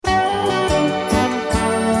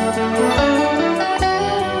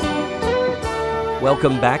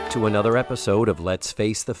Welcome back to another episode of Let's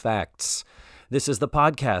Face the Facts. This is the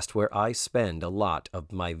podcast where I spend a lot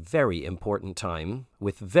of my very important time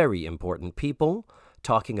with very important people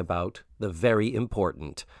talking about the very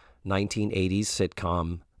important 1980s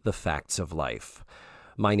sitcom, The Facts of Life.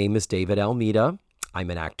 My name is David Almeida. I'm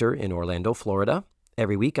an actor in Orlando, Florida.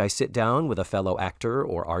 Every week I sit down with a fellow actor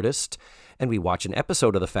or artist and we watch an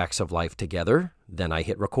episode of The Facts of Life together. Then I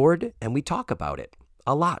hit record and we talk about it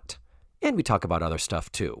a lot. And we talk about other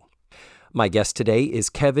stuff too. My guest today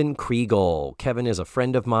is Kevin Kregel. Kevin is a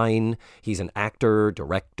friend of mine. He's an actor,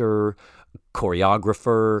 director,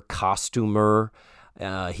 choreographer, costumer.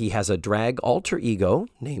 He has a drag alter ego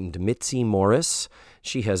named Mitzi Morris.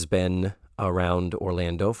 She has been around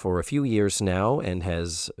Orlando for a few years now and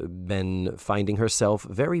has been finding herself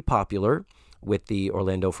very popular with the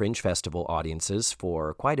Orlando Fringe Festival audiences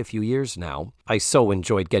for quite a few years now. I so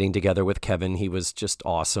enjoyed getting together with Kevin. He was just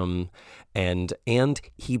awesome. And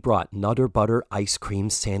he brought Nutter Butter ice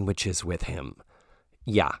cream sandwiches with him.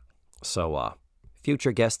 Yeah. So,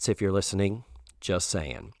 future guests, if you're listening, just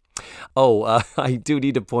saying. I do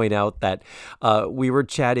need to point out that we were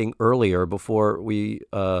chatting earlier before we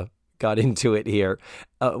got into it here.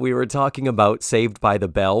 We were talking about Saved by the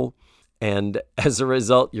Bell. And as a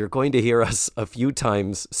result, you're going to hear us a few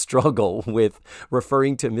times struggle with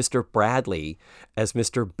referring to Mr. Bradley as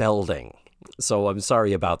Mr. Belding. So I'm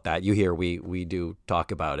sorry about that. You hear we do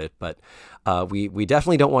talk about it, but we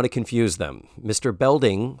definitely don't want to confuse them. Mr.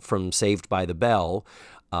 Belding from Saved by the Bell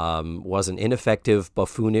was an ineffective,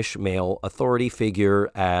 buffoonish male authority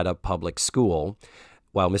figure at a public school,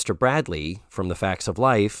 while Mr. Bradley from The Facts of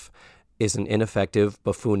Life is an ineffective,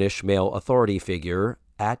 buffoonish male authority figure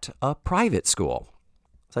at a private school.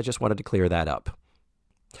 So I just wanted to clear that up.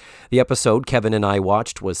 The episode Kevin and I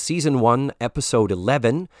watched was Season 1, Episode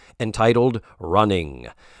 11, entitled Running.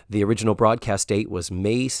 The original broadcast date was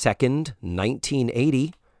May 2nd,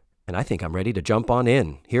 1980, and I think I'm ready to jump on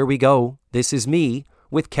in. Here we go. This is me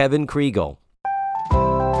with Kevin Kregel.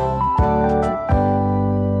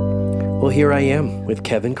 Well, here I am with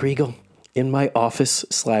Kevin Kregel in my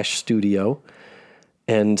office/studio,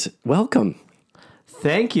 and welcome.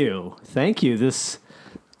 Thank you.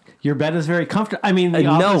 Your bed is very comfortable. I mean, the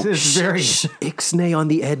office is very... Ixnay on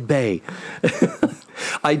the Ed Bay.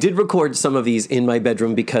 I did record some of these in my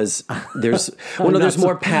bedroom because there's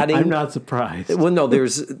more padding. I'm not surprised. Well, no,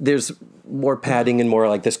 there's more padding and more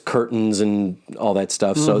like this curtains and all that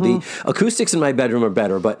stuff. Mm-hmm. So the acoustics in my bedroom are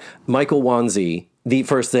better. But Michael Wanzi, the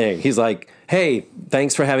first thing, he's like, "Hey,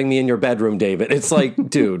 thanks for having me in your bedroom, David." It's like,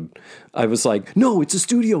 dude, I was like, "No, it's a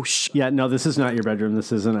studio." Shh. Yeah, no, this is not your bedroom.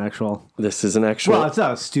 This is an actual. Well, it's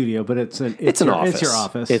not a studio, but it's an office. It's your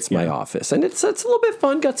office. It's my office, and it's a little bit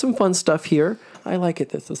fun. Got some fun stuff here. I like it.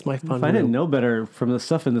 This is my fun. If I didn't know better from the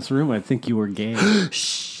stuff in this room, I'd think you were gay.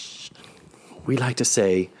 Shh. We like to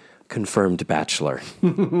say confirmed bachelor.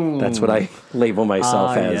 That's what I label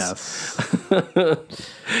myself as. Yes.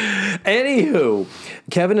 Anywho,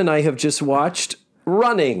 Kevin and I have just watched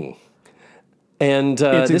Running. And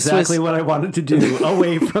it's exactly what I wanted to do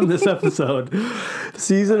away from this episode.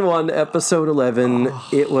 Season 1, Episode 11.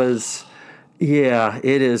 It was... Yeah,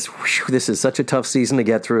 it is. Whew, this is such a tough season to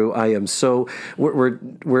get through.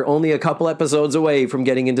 We're only a couple episodes away from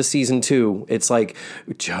getting into Season 2. It's like,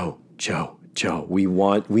 Joe.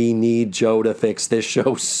 We need Joe to fix this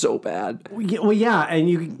show so bad. Well, yeah, and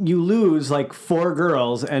you lose like 4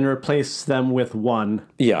 girls and replace them with one.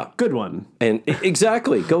 Yeah, good one. And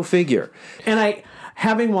exactly, go figure. And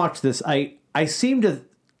having watched this, I seem to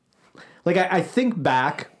like I think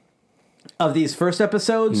back of these first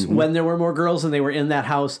episodes when there were more girls and they were in that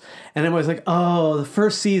house, and I was like, oh, the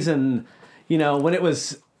first season, when it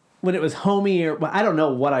was homey, or I don't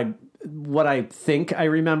know what I think I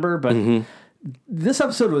remember, but this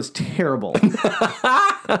episode was terrible.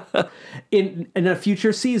 In a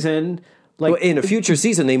future season, in a future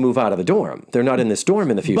season, they move out of the dorm. They're not in this dorm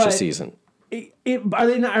in the future season. Are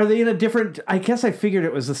they in a different? I guess I figured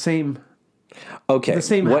it was the same. Okay. The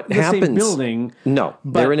same building. No,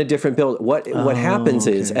 they're in a different building. What happens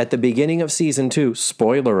is at the beginning of Season 2,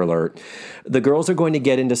 spoiler alert, the girls are going to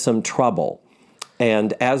get into some trouble.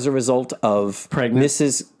 And as a result of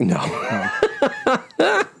Pregnant? No.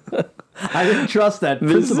 I didn't trust that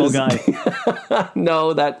principal guy.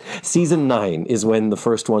 No, that Season 9 is when the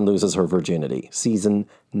first one loses her virginity. Season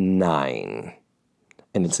 9.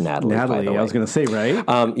 And it's Natalie, by the way. I was going to say, right?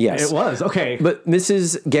 Yes. It was, okay. But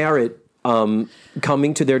Mrs. Garrett,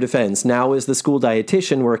 coming to their defense, now is the school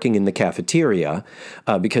dietitian working in the cafeteria,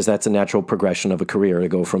 because that's a natural progression of a career to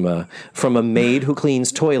go from a maid who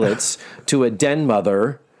cleans toilets to a den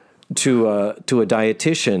mother to a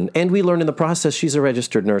dietitian, and we learn in the process she's a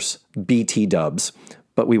registered nurse, BT dubs,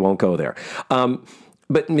 but we won't go there.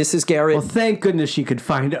 But Mrs. Garrett... Well, thank goodness she could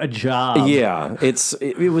find a job. Yeah,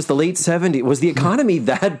 it was the late 70s. Was the economy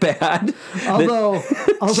that bad? Although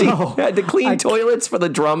she had to clean toilets for the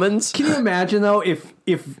Drummonds? Can you imagine, though, if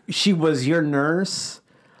she was your nurse?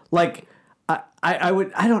 Like, I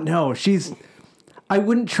would... I don't know. I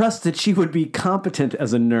wouldn't trust that she would be competent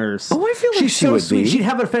as a nurse. Oh, I feel like she's she so would sweet. be. She'd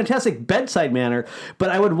have a fantastic bedside manner, but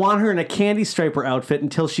I would want her in a Candy Striper outfit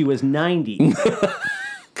until she was 90.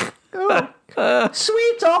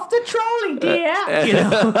 Sweets off the trolley, dear. You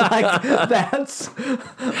know, like that's.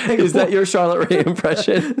 Like, Is that your Charlotte Rae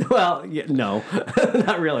impression? Well, yeah, no,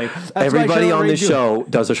 not really. That's Everybody on the show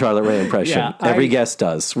does a Charlotte Rae impression. Yeah, Every guest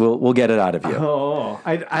does. We'll get it out of you. Oh,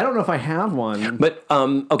 I don't know if I have one. But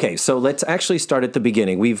okay, so let's actually start at the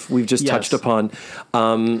beginning. We've just touched upon.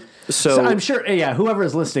 So I'm sure, whoever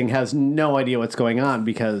is listening has no idea what's going on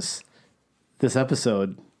because this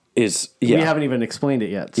episode. We haven't even explained it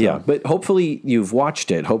yet. So. Yeah, but hopefully you've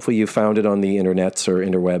watched it. Hopefully you found it on the internets or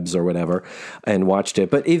interwebs or whatever and watched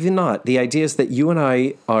it. But even not, the idea is that you and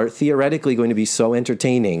I are theoretically going to be so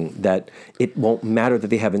entertaining that it won't matter that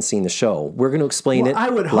they haven't seen the show. We're going to explain it. I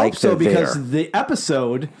would hope like so because there. the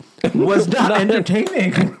episode was not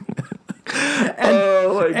entertaining.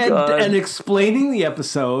 Oh my God. And explaining the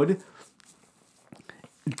episode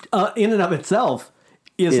in and of itself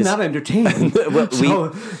is not entertaining.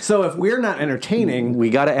 So if we're not entertaining,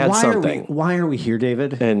 we got to add something. Why are we here,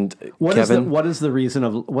 David? And Kevin, what's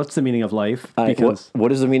the meaning of life? Because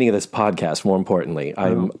what is the meaning of this podcast? More importantly,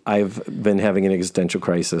 I've been having an existential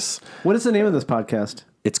crisis. What is the name of this podcast?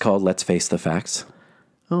 It's called Let's Face the Facts.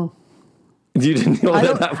 Oh, you didn't know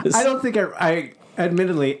that was. I don't think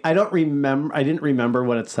admittedly, I don't remember. I didn't remember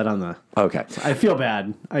what it said on the. Okay, I feel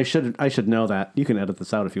bad. I should know that. You can edit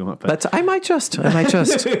this out if you want. But I might just.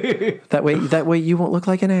 That way you won't look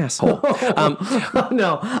like an asshole.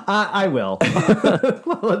 No, I will.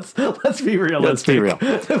 Let's be realistic. Let's be real.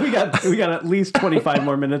 we got at least 25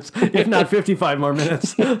 more minutes, if not 55 more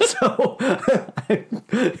minutes. So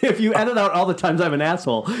if you edit out all the times I'm an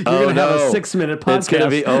asshole, you're gonna have a 6-minute podcast. It's gonna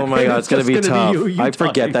be. Oh my God, it's gonna be tough. I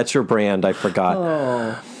forget talking. that's your brand. I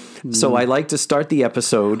forgot. So I like to start the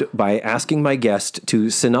episode by asking my guest to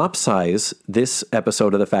synopsize this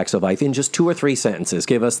episode of The Facts of Life in just 2 or 3 sentences.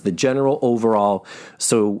 Give us the general overall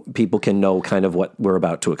so people can know kind of what we're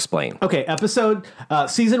about to explain. Okay,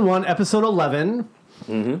 season 1, episode 11.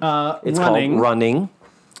 Mm-hmm. It's called Running.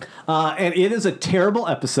 And it is a terrible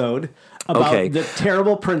episode about the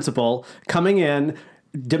terrible principal coming in,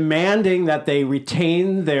 demanding that they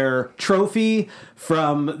retain their trophy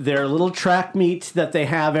from their little track meet that they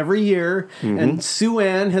have every year. Mm-hmm. And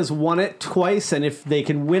Sue-Ann has won it twice, and if they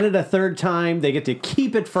can win it a third time, they get to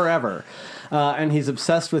keep it forever. And he's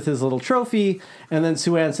obsessed with his little trophy. And then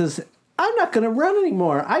Sue-Ann says, I'm not going to run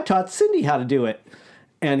anymore. I taught Cindy how to do it.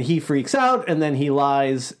 And he freaks out, and then he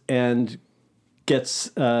lies and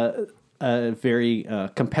gets a very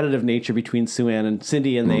competitive nature between Sue-Ann and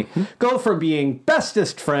Cindy, and they go from being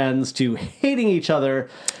bestest friends to hating each other.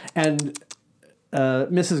 And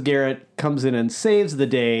Mrs. Garrett comes in and saves the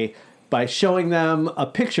day by showing them a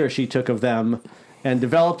picture she took of them and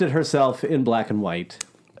developed it herself in black and white.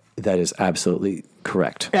 That is absolutely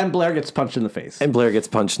correct. And Blair gets punched in the face.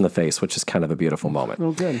 Which is kind of a beautiful moment.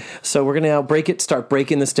 Oh, good. So we're going to now start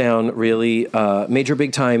breaking this down really major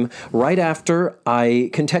big time right after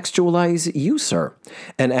I contextualize you, sir,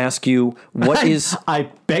 and ask you what is... I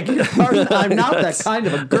beg your pardon. I'm not that kind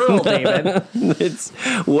of a girl, David. It's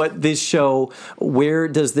what this show... Where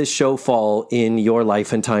does this show fall in your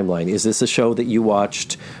life and timeline? Is this a show that you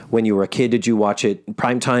watched when you were a kid? Did you watch it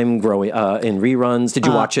primetime, growing in reruns? Did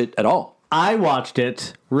you watch it at all? I watched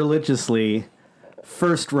it religiously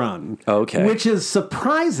first run. Okay. Which is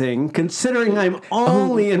surprising considering I'm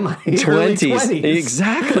only in my early 20s.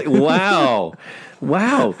 Exactly. Wow.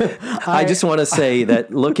 Wow. I just want to say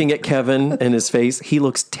that looking at Kevin and his face, he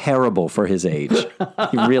looks terrible for his age.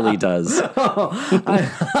 He really does.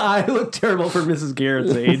 I look terrible for Mrs.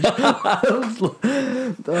 Garrett's age.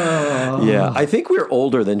 Yeah, I think we're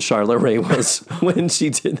older than Charlotte Rae was when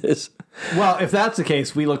she did this. Well, if that's the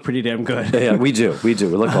case, we look pretty damn good. Yeah, we do. We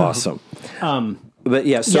look awesome. But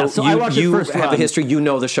yeah, so I watched you it first have the history, you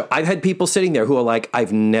know the show. I've had people sitting there who are like,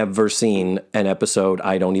 I've never seen an episode.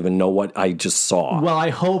 I don't even know what I just saw. Well,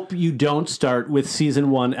 I hope you don't start with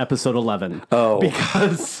season 1, episode 11. Oh.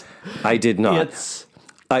 Because I did not.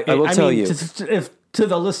 I will tell you. to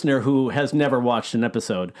the listener who has never watched an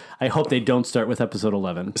episode, I hope they don't start with episode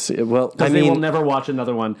 11. Well, I mean, they will never watch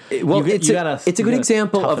another one. Well, it's a good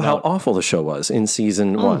example of how awful the show was in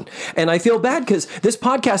season 1. And I feel bad because this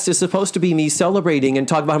podcast is supposed to be me celebrating and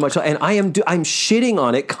talking about how much, and I'm shitting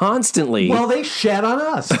on it constantly. Well, they shat on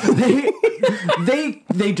us.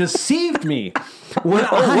 They deceived me. When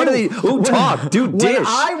I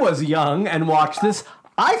was young and watched this,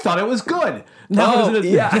 I thought it was good. Now,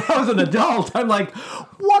 as an adult, I'm like,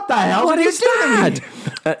 what the hell? What is that?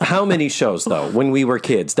 How many shows, though, when we were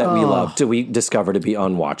kids that we loved, do we discover to be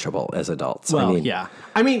unwatchable as adults? Well,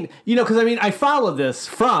 I mean, because I followed this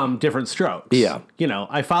from Different Strokes. Yeah.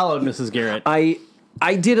 I followed Mrs. Garrett.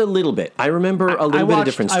 I did a little bit. I remember a little bit of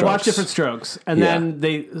Different Strokes. I watched Different Strokes, and then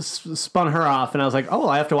they spun her off, and I was like, oh,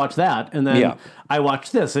 I have to watch that. And then I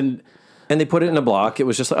watched this, and they put it in a block. It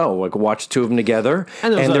was just like, watch the two of them together.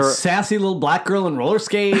 And there was a sassy little black girl in roller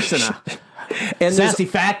skates, and a sassy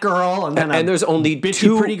fat girl, and then there's only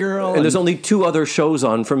bitchy pretty girl. And there's only 2 other shows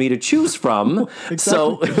on for me to choose from. Exactly.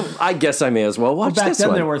 So I guess I may as well watch this one. Back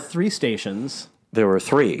then there were 3 stations. There were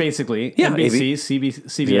 3. Basically. Yeah, NBC,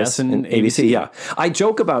 CBS, and ABC. Yeah. I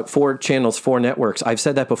joke about 4 channels, 4 networks. I've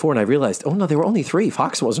said that before, and I realized, oh, no, there were only 3.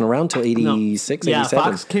 Fox wasn't around till 86, 87. Yeah,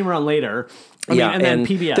 Fox came around later. And then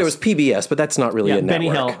PBS. There was PBS, but that's not really a network. Benny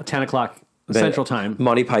Hill, 10 o'clock Central Time.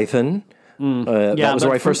 Monty Python. That was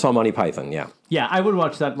where I first saw Monty Python, yeah. Yeah, I would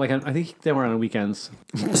watch that. I think they were on weekends.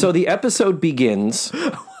 So the episode begins...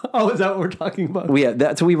 Oh, is that what we're talking about?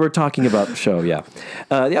 We were talking about the show, yeah.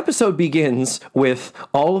 The episode begins with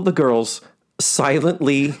all of the girls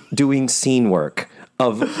silently doing scene work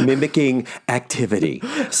of mimicking activity.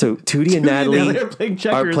 So Tootie and Natalie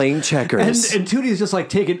are playing checkers. And Tootie's just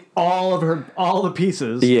taking all the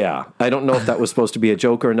pieces. Yeah. I don't know if that was supposed to be a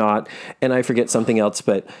joke or not. And I forget something else,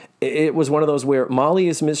 but it was one of those where Molly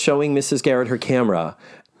is showing Mrs. Garrett her camera,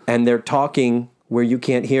 and they're talking where you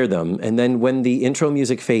can't hear them. And then when the intro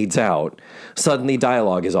music fades out, suddenly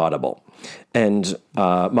dialogue is audible. And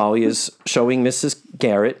Molly is showing Mrs.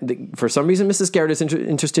 Garrett. For some reason, Mrs. Garrett is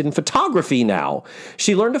interested in photography now.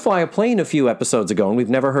 She learned to fly a plane a few episodes ago, and we've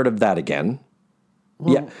never heard of that again.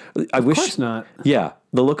 Well, of course not. Yeah.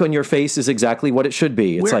 The look on your face is exactly what it should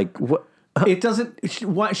be. It's what? It doesn't.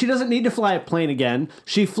 She doesn't need to fly a plane again.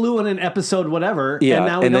 She flew in an episode, whatever. Yeah, and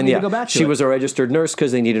now we don't need to go back to She was a registered nurse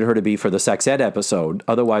because they needed her to be for the sex ed episode.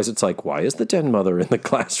 Otherwise, it's why is the den mother in the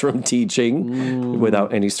classroom teaching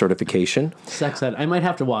without any certification? Sex ed. I might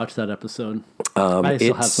have to watch that episode. I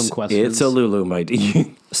still have some questions. It's a Lulu, my dear.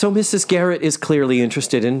 So Mrs. Garrett is clearly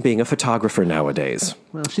interested in being a photographer nowadays.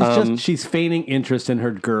 Well, she's feigning interest in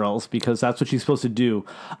her girls because that's what she's supposed to do.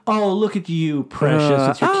 Oh, look at you, precious,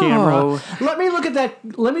 with your camera. Let me look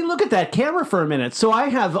at that camera for a minute. So I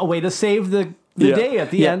have a way to save the day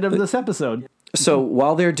at the end of this episode. So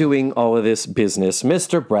while they're doing all of this business,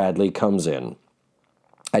 Mr. Bradley comes in.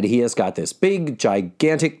 And he has got this big,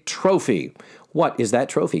 gigantic trophy. What is that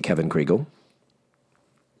trophy, Kevin Kriegel?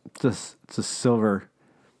 It's a silver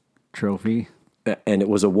trophy. And it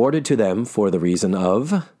was awarded to them for the reason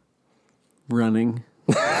of... running.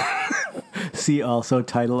 See also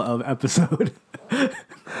title of episode.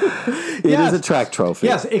 It is a track trophy.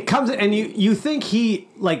 Yes, it comes, and you think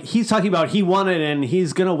he's talking about he won it and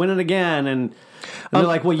he's going to win it again, and they're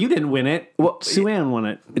like, well, you didn't win it. Well, Sue Ann won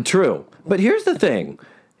it. True. But here's the thing.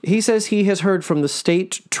 He says he has heard from the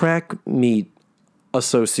State Track Meet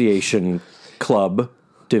Association Club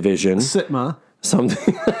Division. SITMA.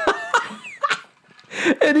 Something.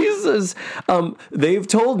 And he says, they've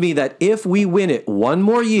told me that if we win it one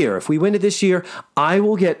more year, if we win it this year, I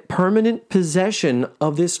will get permanent possession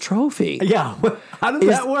of this trophy. Yeah. How does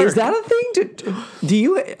that work? Is that a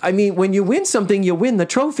thing? When you win something, you win the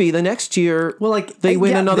trophy. The next year, they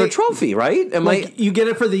win another trophy, right? You get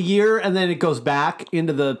it for the year, and then it goes back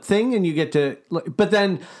into the thing, and you get to, but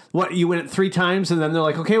then you win it 3 times, and then they're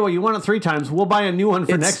like, okay, well, you won it 3 times. We'll buy a new one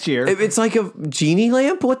for next year. It's like a genie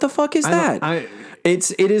lamp. What the fuck is that?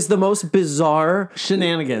 It is the most bizarre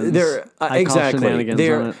shenanigans. Exactly.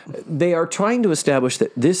 They are trying to establish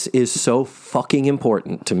that this is so fucking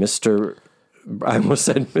important to Mr. I almost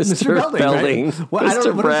said Mr. Belding. Right? Well,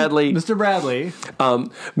 Mr. Bradley. Mr. Bradley.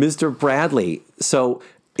 Mr. Bradley. So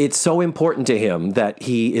it's so important to him that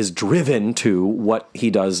he is driven to what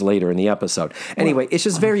he does later in the episode. Anyway, it's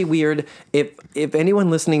just very weird. If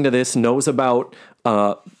anyone listening to this knows about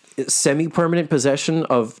semi-permanent possession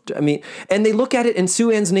of, and they look at it and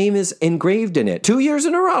Sue Ann's name is engraved in it 2 years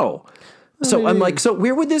in a row. So I'm like, so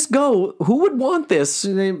where would this go? Who would want this?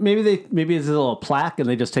 Maybe it's a little plaque, and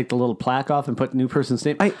they just take the little plaque off and put new person's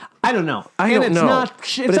name. I don't know. I don't know.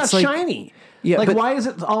 It's not shiny. Yeah, like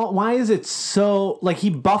why is it so like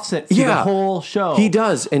he buffs it through the whole show? He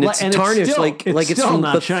does, and it's tarnished it's it's still from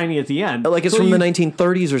not shiny at the end. Like it's from the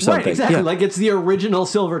 1930s or something. Right, exactly. Like it's the original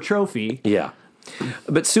silver trophy. Yeah.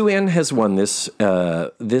 But Sue-Ann has won this.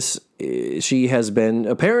 She has been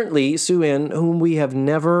apparently Sue-Ann, whom we have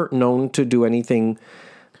never known to do anything.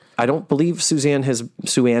 I don't believe Sue-Ann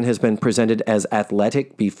has been presented as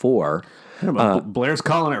athletic before. Blair's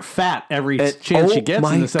calling her fat every chance she gets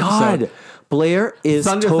in this episode. God. Blair is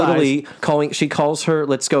Thunder totally thighs. calling. She calls her.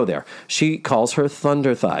 Let's go there. She calls her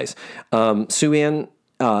Thunder Thighs. Sue-Ann,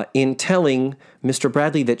 in telling Mr.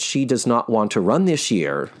 Bradley that she does not want to run this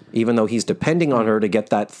year, even though he's depending on her to get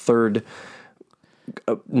that third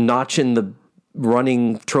notch in the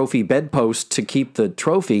running trophy bedpost to keep the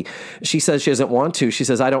trophy. She says she doesn't want to. She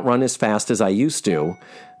says, I don't run as fast as I used to.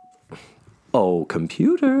 Oh,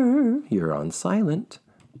 computer, you're on silent.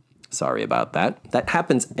 Sorry about that. That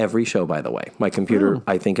happens every show, by the way. My computer,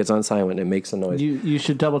 I think it's on silent. It makes a noise. You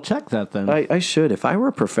should double check that then. I should. If I were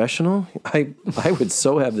a professional, I would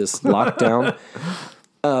so have this locked down.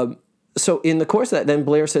 So in the course of that, then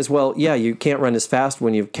Blair says, well, yeah, you can't run as fast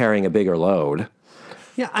when you're carrying a bigger load.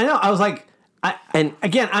 Yeah, I know. I was like, and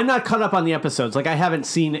again, I'm not caught up on the episodes. Like I haven't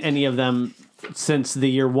seen any of them since the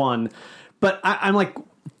year one. But I'm like,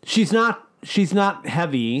 she's not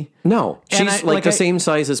heavy. No, she's the same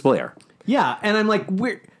size as Blair. Yeah, and I'm like,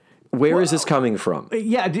 where is this coming from?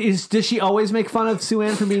 Yeah, does she always make fun of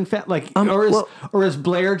Sue-Ann for being fat? Like, or is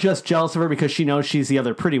Blair just jealous of her because she knows she's the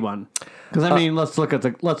other pretty one? Because I mean, let's look at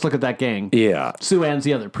that gang. Yeah, Sue-Ann's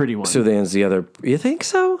the other pretty one. Sue-Ann's the other. You think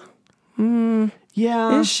so?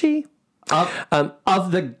 Yeah, is she?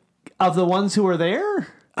 Of the ones who are there?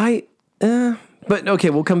 But okay,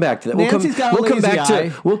 we'll come back to that.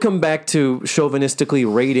 We'll come back to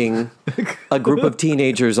chauvinistically rating a group of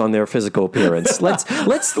teenagers on their physical appearance. Let's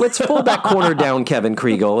pull that corner down, Kevin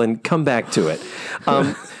Kriegel, and come back to it.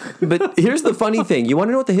 But here's the funny thing. You want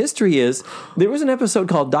to know what the history is? There was an episode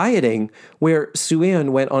called Dieting where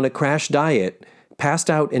Sue-Ann went on a crash diet, passed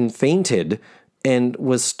out and fainted, and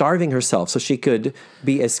was starving herself so she could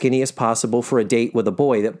be as skinny as possible for a date with a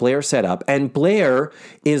boy that Blair set up. And Blair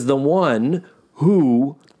is the one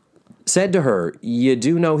who said to her, you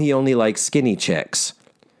do know he only likes skinny chicks.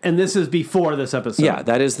 And this is before this episode. Yeah,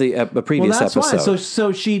 that is the previous episode. Why.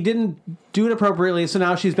 So she didn't do it appropriately, so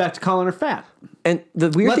now she's back to calling her fat. And the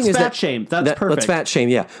weird thing is fat shame. That's perfect. Let's fat shame,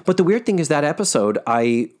 yeah. But the weird thing is that episode,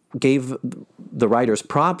 I gave the writers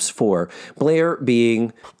props for Blair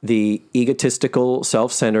being the egotistical,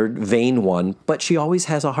 self-centered, vain one, but she always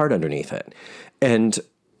has a heart underneath it. And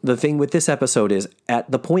the thing with this episode is at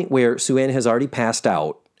the point where Sue-Ann has already passed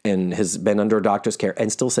out and has been under a doctor's care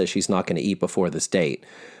and still says she's not going to eat before this date,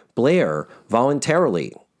 Blair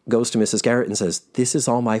voluntarily goes to Mrs. Garrett and says, this is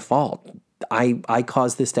all my fault. I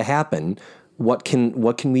caused this to happen. What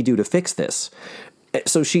can we do to fix this?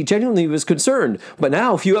 So she genuinely was concerned. But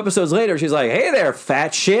now, a few episodes later, she's like, hey there,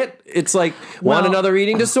 fat shit. It's like, want another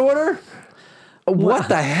eating disorder? What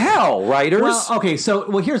the hell, writers? Well, okay,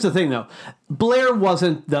 here's the thing, though. Blair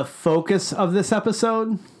wasn't the focus of this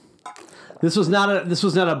episode. This was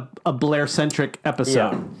not a Blair-centric episode.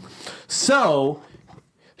 Yeah. So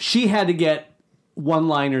she had to get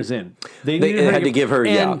one-liners in. They had to give her,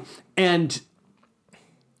 And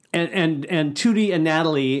Tootie and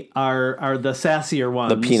Natalie are the sassier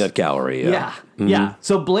ones. The peanut gallery, yeah. Mm-hmm. Yeah.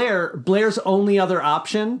 So Blair's only other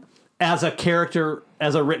option as a character,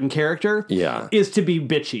 as a written character, is to be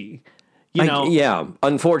bitchy.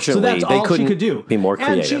 Unfortunately, so that's all couldn't she could do. Be more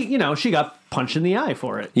creative. And she got punched in the eye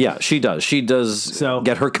for it. Yeah, she does. She does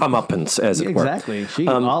get her comeuppance, as it were. Exactly. She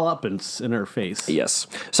all uppance in her face. Yes.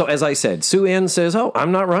 So as I said, Sue-Ann says, "Oh,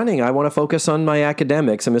 I'm not running. I want to focus on my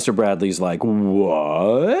academics." And Mr. Bradley's like,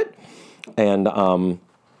 "What?" And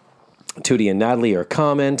Tootie and Natalie are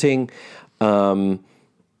commenting.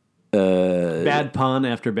 Bad pun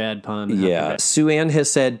after bad pun. Yeah. Sue-Ann has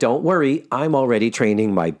said, don't worry, I'm already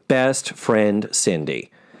training my best friend, Cindy.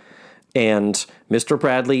 And Mr.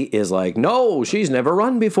 Bradley is like, no, she's never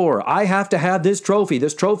run before. I have to have this trophy.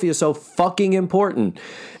 This trophy is so fucking important.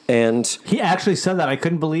 And he actually said that. I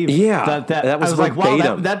couldn't believe that was like, wow,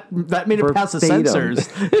 verbatim. that made it past the censors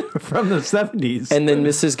from the 70s. And then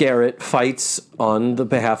Mrs. Garrett fights on the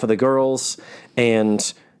behalf of the girls,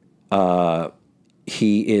 and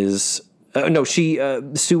Sue-Ann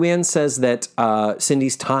says that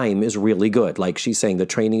Cindy's time is really good. Like, she's saying the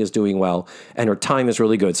training is doing well and her time is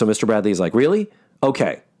really good. So Mr. Bradley is like, really?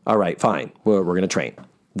 Okay. All right, fine. We're going to train.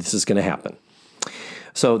 This is going to happen.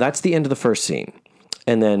 So that's the end of the first scene.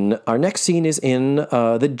 And then our next scene is in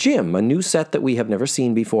the gym, a new set that we have never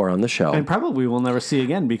seen before on the show. And probably will never see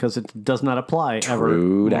again because it does not apply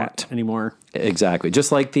anymore. Exactly.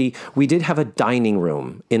 Just like we did have a dining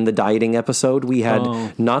room in the dieting episode. We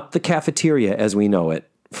had not the cafeteria as we know it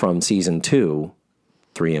from season 2,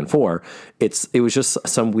 3, and 4. It was just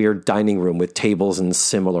some weird dining room with tables and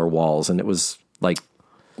similar walls. And it was like,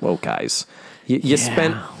 whoa, guys, you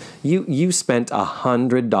spent... You spent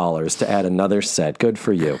 $100 to add another set. Good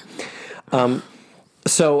for you.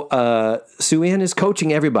 So Sue-Ann is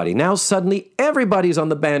coaching everybody. Now suddenly everybody's on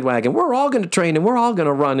the bandwagon. We're all going to train and we're all going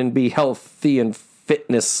to run and be healthy and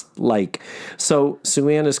fitness-like. So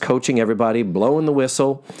Sue-Ann is coaching everybody, blowing the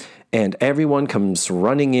whistle, and everyone comes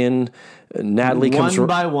running in. Natalie comes... One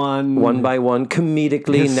by one,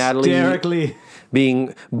 comedically. Natalie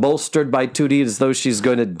being bolstered by Tootie as though she's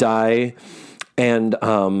going to die. And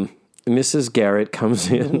Mrs. Garrett comes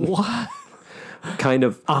in. What? Kind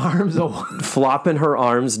of flopping her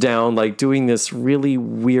arms down, like doing this really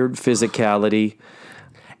weird physicality.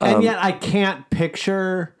 And yet I can't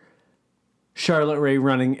picture Charlotte Rae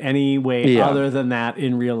running any way other than that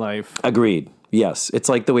in real life. Agreed. Yes. It's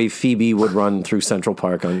like the way Phoebe would run through Central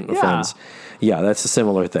Park on Friends. Yeah, that's a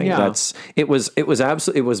similar thing. Yeah. It was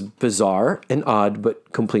bizarre and odd,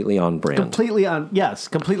 but completely on brand. Completely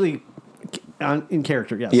in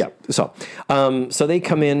character, yes. Yeah. So they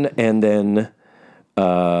come in, and then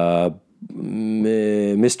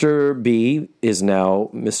Mr. B is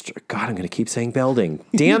now Mr. God, I'm going to keep saying Belding.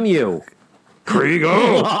 Damn you, Krieger.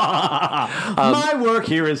 My work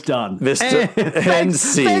here is done. Mr.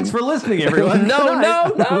 Thanks for listening, everyone.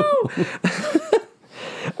 No.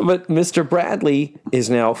 But Mr. Bradley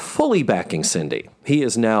is now fully backing Cindy. He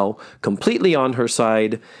is now completely on her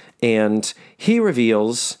side, and he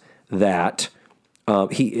reveals that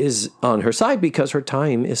he is on her side because her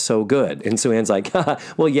time is so good. And Sue-Ann's like,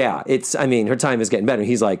 well, yeah, her time is getting better. And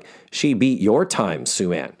he's like, she beat your time,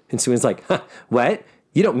 Sue-Ann. And Sue-Ann's like, what?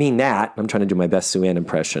 You don't mean that. I'm trying to do my best Sue-Ann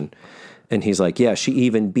impression. And he's like, yeah, she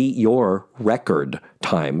even beat your record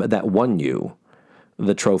time that won you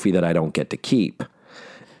the trophy that I don't get to keep.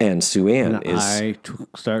 And Sue-Ann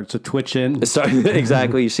starts to twitch in.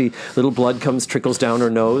 Exactly. You see little blood trickles down her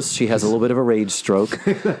nose. She has a little bit of a rage stroke.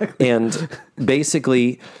 And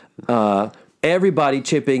basically, everybody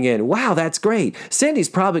chipping in. Wow, that's great. Cindy's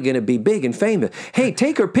probably going to be big and famous. Hey,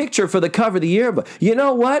 take her picture for the cover of the yearbook. You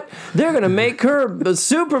know what? They're going to make her a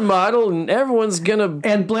supermodel, and everyone's going to...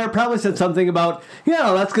 And Blair probably said something about,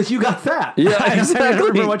 that's because you got fat. Yeah, exactly. I don't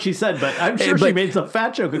remember what she said, but I'm sure she made some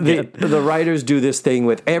fat joke again. The writers do this thing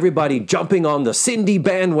with everybody jumping on the Cindy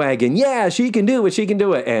bandwagon. Yeah, she can do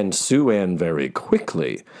it. And Sue-Ann very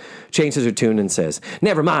quickly changes her tune and says,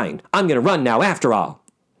 never mind, I'm going to run now after all.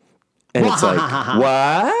 And it's like,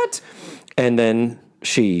 what? And then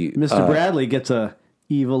Mr. Bradley gets a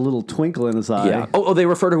evil little twinkle in his eye. Yeah. Oh, they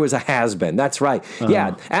refer to her as a has-been. That's right.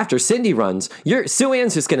 Yeah, after Cindy runs,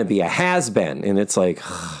 Sue-Ann's just going to be a has-been. And it's like,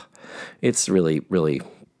 it's really, really,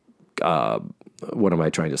 what am I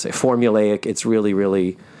trying to say? Formulaic. It's really,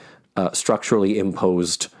 really structurally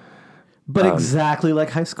imposed. But exactly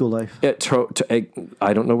like high school life.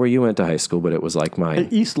 I don't know where you went to high school, but it was like mine.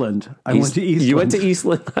 Eastland. I went to Eastland. You went to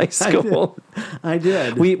Eastland High School. I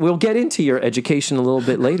did. We'll get into your education a little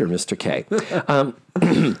bit later, Mr. K.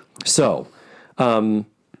 So,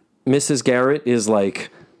 Mrs. Garrett is like,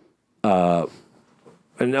 no.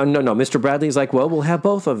 Mr. Bradley's like, well, we'll have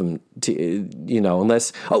both of them,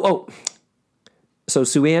 unless. So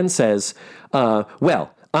Sue-Ann says,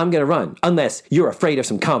 well, I'm going to run unless you're afraid of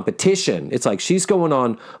some competition. It's like she's going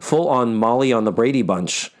on full on Molly on the Brady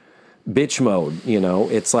Bunch bitch mode.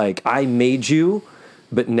 It's like, I made you,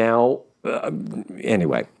 but now,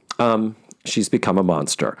 anyway, she's become a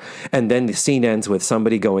monster. And then the scene ends with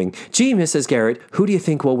somebody going, gee, Mrs. Garrett, who do you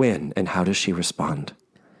think will win? And how does she respond?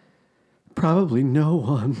 Probably no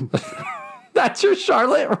one. That's your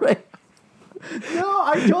Charlotte Rae. No,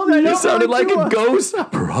 I told you. You sounded like a ghost.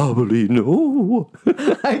 Probably no.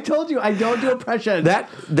 I told you I don't do impressions.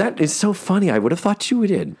 That is so funny. I would have thought you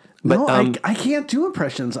did. But, no, I can't do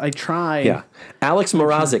impressions. I try. Yeah. Alex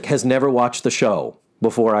Mrazek has never watched the show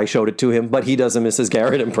before I showed it to him, but he does a Mrs.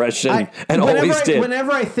 Garrett impression always did.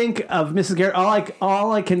 Whenever I think of Mrs. Garrett,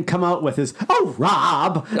 all I can come out with is, oh,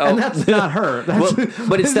 Rob. And that's not her.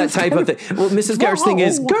 But it's that type of thing. Well, Mrs. Garrett's thing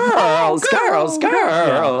is girls.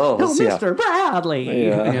 No, Mr. Bradley.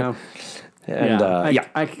 Yeah. And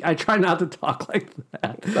I try not to talk like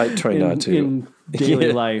that. I try not to. In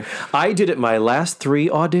daily life. I did it my last 3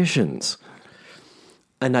 auditions.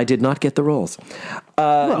 And I did not get the roles.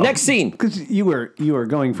 Next scene. Because you were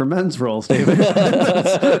going for men's roles, David.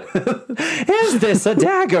 Is this a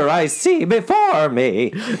dagger I see before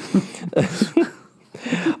me?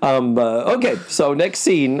 Okay, so next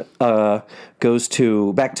scene goes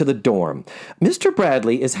back to the dorm. Mr.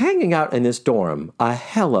 Bradley is hanging out in this dorm a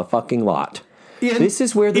hella fucking lot. This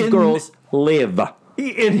is where the girls live.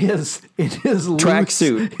 In his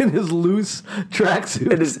tracksuit. In his loose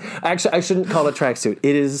tracksuit. It is actually, I shouldn't call it tracksuit.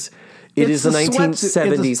 It is the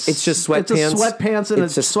 1970s. It's just sweatpants. It's a sweatpants and a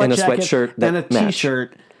sweat and a jacket sweatshirt and a match.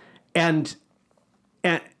 t-shirt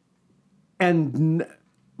and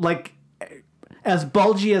like as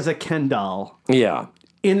bulgy as a Ken doll. Yeah.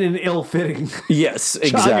 In an ill-fitting yes,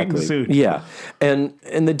 exactly. suit. Yeah. And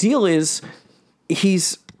the deal is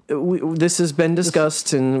this has been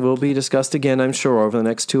discussed and will be discussed again, I'm sure, over the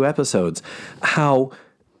next 2 episodes, how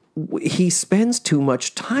he spends too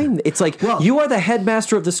much time. It's like, you are the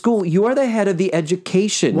headmaster of the school. You are the head of the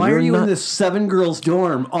education. Why are you in this 7-girls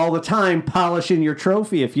dorm all the time polishing your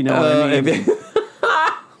trophy, if you know what I mean?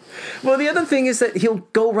 Well, the other thing is that he'll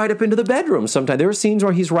go right up into the bedroom sometimes. There are scenes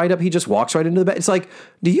where he just walks right into the bed. It's like,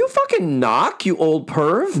 do you fucking knock, you old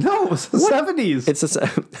perv? No, it was the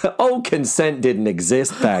 70s. Consent didn't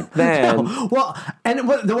exist back then. No. Well, and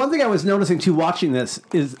the one thing I was noticing, too, watching this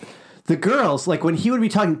is the girls, like, when he would be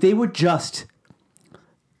talking, they would just,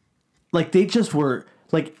 like, they just were,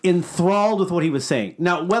 like, enthralled with what he was saying.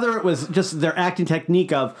 Now, whether it was just their acting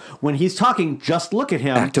technique of, when he's talking, just look at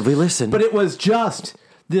him. Actively listen. But it was just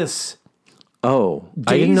this... I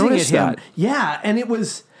didn't notice that. Yeah, and it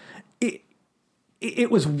was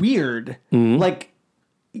weird. Mm-hmm. Like,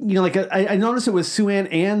 you know, like I noticed it was Sue Ann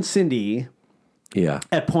and Cindy. Yeah.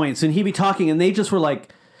 At points, and he'd be talking, and they just were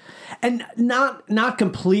like, and not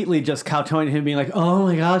completely just kowtowing to him, being like, "Oh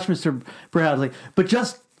my gosh, Mr. Bradley," but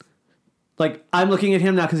just like, I'm looking at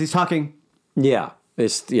him now because he's talking. Yeah.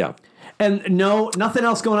 And nothing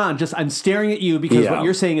else going on. Just I'm staring at you because what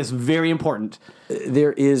you're saying is very important.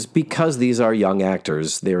 There is, because these are young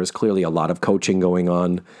actors, there is clearly a lot of coaching going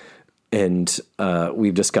on. And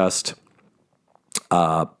we've discussed,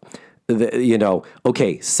 say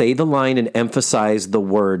the line and emphasize the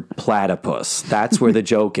word platypus. That's where the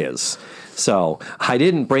joke is. So I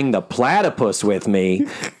didn't bring the platypus with me,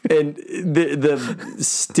 and the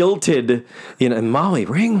stilted, and Molly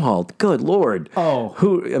Ringwald. Good Lord!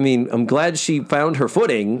 I'm glad she found her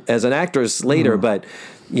footing as an actress later, but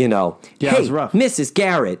hey, it was rough. Mrs.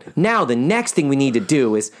 Garrett. Now the next thing we need to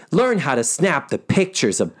do is learn how to snap the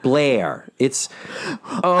pictures of Blair. It's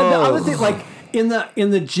the other thing, like in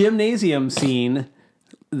the gymnasium scene,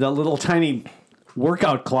 the little tiny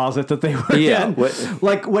workout closet that they were in.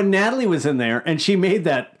 Like when Natalie was in there and she made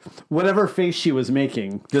that whatever face she was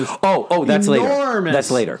making. That's enormous. Later.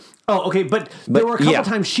 That's later. Oh, okay, but there were a couple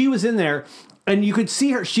times she was in there and you could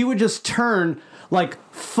see her. She would just turn like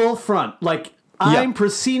full front, like I'm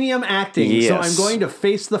proscenium acting, so I'm going to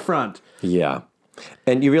face the front. Yeah.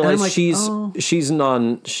 And you realize she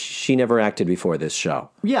never acted before this show.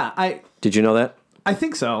 Yeah, Did you know that? I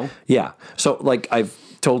think so. Yeah. So like I've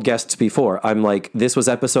told guests before, I'm like, this was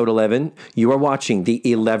episode 11. You are watching the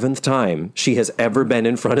 11th time she has ever been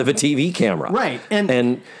in front of a TV camera. Right.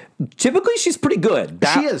 And typically she's pretty good.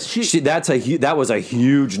 She is. That was a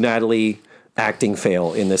huge Natalie acting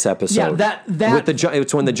fail in this episode. Yeah,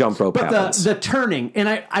 it's when the jump rope happens. The turning, and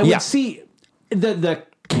I would see the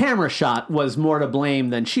camera shot was more to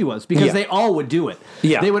blame than she was because they all would do it.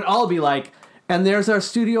 Yeah. They would all be like, and there's our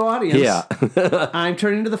studio audience. Yeah. I'm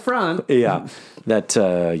turning to the front. Yeah.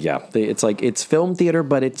 It's like, it's film theater,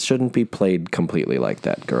 but it shouldn't be played completely like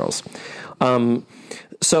that, girls.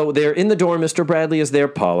 So they're in the dorm. Mr. Bradley is there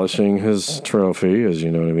polishing his trophy, as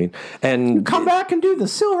you know what I mean. And come back and do the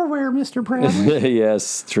silverware, Mr. Bradley.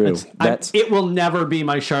 Yes, true. It will never be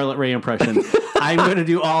my Charlotte Rae impression. I'm going to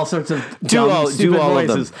do all sorts of stupid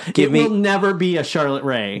voices. Of them. Will never be a Charlotte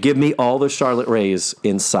Rae. Give me all the Charlotte Rays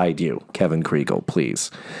inside you, Kevin Kriegel,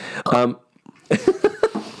 please.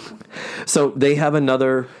 So they have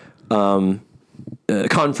another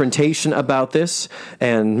confrontation about this,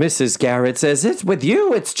 and Mrs. Garrett says, "It's with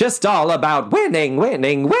you. It's just all about winning,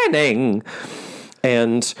 winning, winning."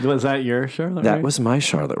 And was that your Charlotte Rae? That was my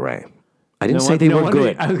Charlotte Rae. I didn't say they were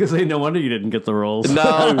good. I was going to say, no wonder you didn't get the roles.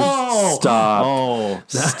 No, stop. Oh,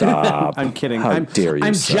 stop. I'm kidding. How dare you?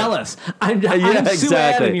 I'm sir. jealous. I'm Sue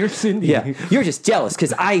Ann and you're Cindy. Yeah, you're just jealous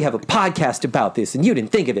because I have a podcast about this and you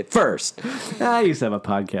didn't think of it first. I used to have a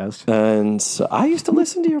podcast. And so I used to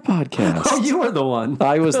listen to your podcast. Oh, you were the one.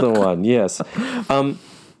 I was the one, yes.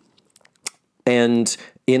 And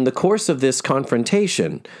In the course of this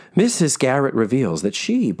confrontation, Mrs. Garrett reveals that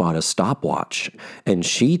she bought a stopwatch and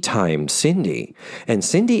she timed Cindy. And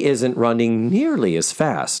Cindy isn't running nearly as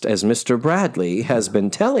fast as Mr. Bradley has been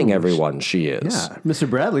telling everyone she is. Yeah, Mr.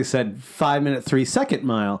 Bradley said 5-minute, 3-second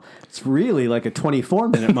mile. It's really like a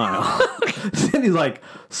 24-minute mile. Cindy's like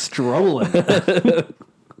strolling.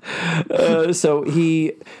 So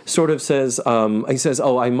he sort of says,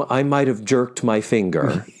 I might have jerked my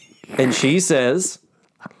finger. And she says,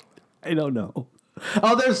 I don't know.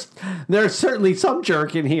 Oh, there's certainly some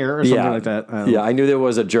jerk in here or something like that. I knew there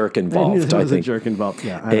was a jerk involved. I knew there was a jerk involved.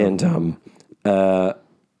 Yeah.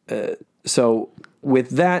 So with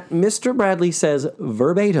that, Mr. Bradley says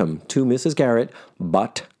verbatim to Mrs. Garrett,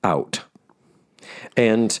 "Butt out."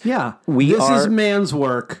 And this is man's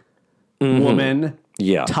work, woman.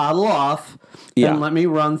 Yeah. Toddle off and let me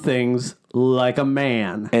run things like a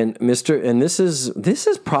man. And this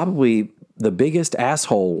is probably the biggest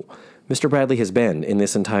asshole Mr. Bradley has been in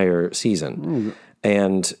this entire season.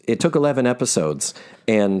 And it took 11 episodes.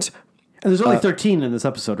 And there's only 13 in this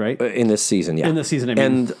episode, right? In this season, yeah. In this season, I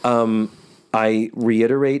mean. And I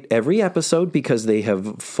reiterate every episode because they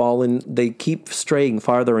keep straying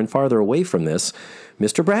farther and farther away from this.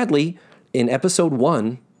 Mr. Bradley, in episode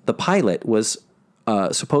 1, the pilot was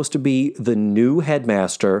supposed to be the new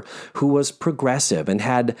headmaster who was progressive and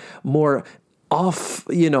had more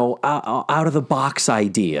out of the box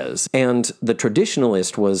ideas. And the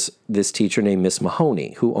traditionalist was this teacher named Miss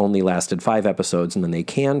Mahoney, who only lasted 5 episodes, and then they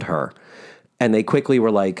canned her. And they quickly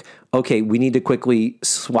were like, okay, we need to quickly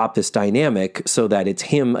swap this dynamic so that it's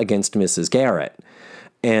him against Mrs. Garrett.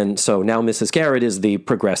 And so now Mrs. Garrett is the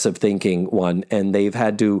progressive thinking one, and they've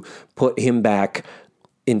had to put him back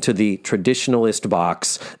into the traditionalist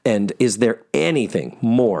box. And is there anything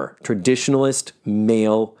more traditionalist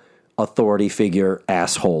male authority figure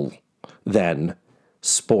asshole than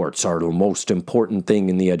sports are the most important thing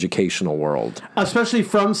in the educational world? Especially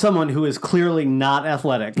from someone who is clearly not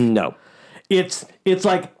athletic. No. It's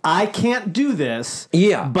like, I can't do this,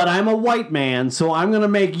 but I'm a white man, so I'm going to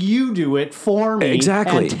make you do it for me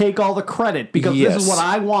and take all the credit because this is what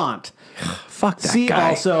I want. Fuck that guy.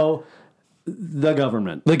 Also, the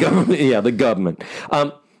government. The government.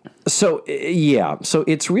 So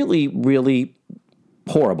it's really, really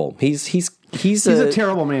horrible. He's a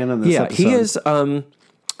terrible man in this episode. He is.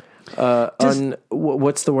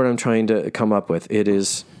 What's the word I'm trying to come up with?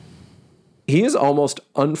 He is almost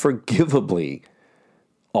unforgivably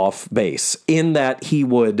off base in that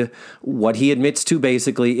what he admits to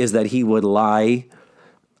basically is that he would lie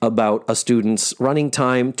about a student's running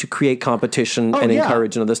time to create competition and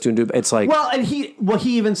encourage another student to. It's like, well, and he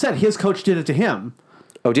even said his coach did it to him.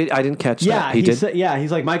 Oh, I didn't catch that. He did.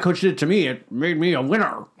 He's like, my coach did it to me. It made me a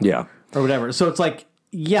winner. Yeah, or whatever. So it's like,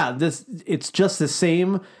 it's just the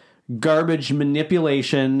same garbage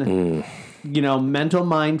manipulation. Mental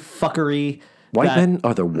mind fuckery. White men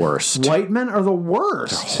are the worst. White men are the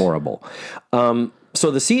worst. They're horrible. So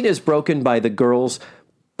the scene is broken by the girls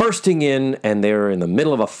bursting in, and they're in the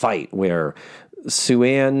middle of a fight where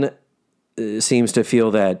Sue-Ann seems to feel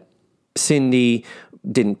that Cindy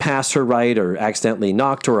didn't pass her right or accidentally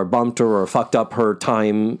knocked her or bumped her or fucked up her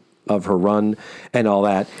time of her run and all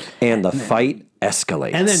that. And the fight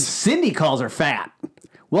escalates. And then Cindy calls her fat.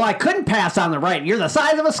 Well, I couldn't pass on the right. You're the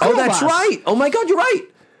size of a school bus. Oh, that's right. Oh, my God, you're right.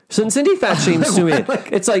 So Cindy fat shames Sue-Ann.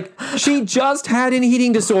 It's like she just had an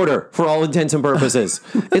eating disorder for all intents and purposes.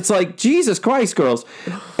 It's like, Jesus Christ, girls.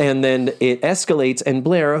 And then it escalates, and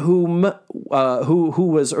Blair, who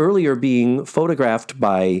was earlier being photographed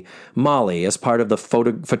by Molly as part of the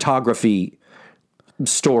photography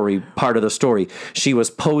story, part of the story, she was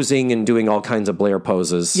posing and doing all kinds of Blair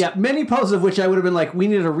poses. Yeah, many poses of which I would have been like, we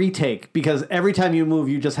needed a retake because every time you move,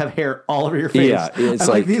 you just have hair all over your face. Yeah, it's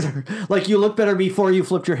like these are like you look better before you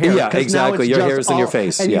flipped your hair. Yeah, exactly. Your hair's in your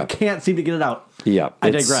face, and you can't seem to get it out. Yeah, I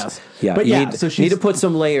digress. Yeah, but so she need to put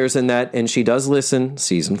some layers in that, and she does listen.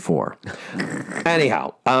 Season 4.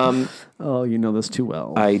 Anyhow, oh, you know this too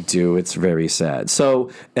well. I do. It's very sad. So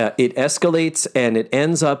it escalates, and it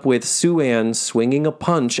ends up with Sue-Ann swinging a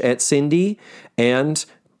punch at Cindy, and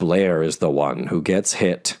Blair is the one who gets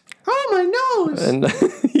hit. Oh, my nose!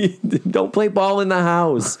 And don't play ball in the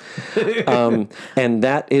house. And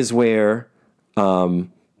that is where.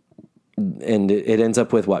 And it ends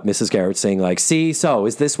up with what? Mrs. Garrett saying like, see, so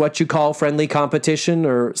is this what you call friendly competition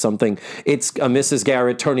or something? It's Mrs.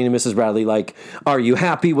 Garrett turning to Mrs. Bradley like, are you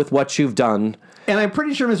happy with what you've done? And I'm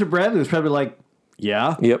pretty sure Mr. Bradley was probably like,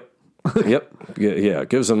 yeah. Yep. Yeah.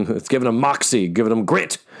 It's giving them moxie, giving them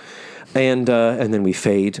grit. And then we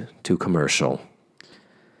fade to commercial.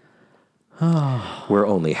 We're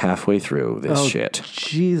only halfway through this shit.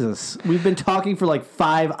 Jesus. We've been talking for like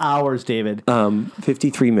 5 hours, David.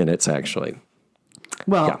 53 minutes, actually.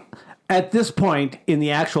 Well, at this point in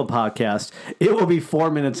the actual podcast, it will be 4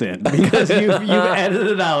 minutes in because you've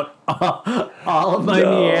edited out all of my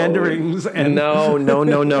meanderings. And No.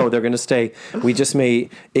 They're going to stay. We just may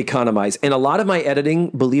economize. And a lot of my editing,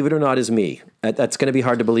 believe it or not, is me. That's going to be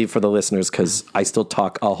hard to believe for the listeners because I still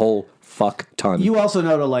talk a whole fuck ton. You also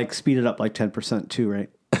know to like speed it up like 10% too, right?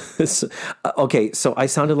 Okay, so I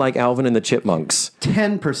sounded like Alvin and the Chipmunks.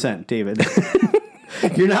 10%, David.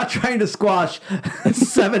 You're not trying to squash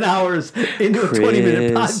 7 hours into a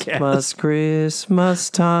 20-minute podcast. Christmas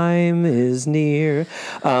time is near.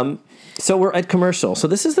 So we're at commercial. So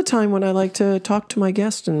this is the time when I like to talk to my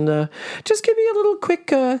guest and just give me a little quick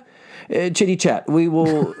chitty chat.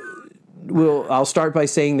 I'll start by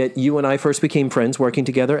saying that you and I first became friends working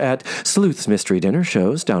together at Sleuth's Mystery Dinner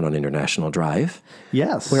shows down on International Drive.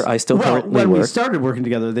 Yes. Where I still currently work. When we started working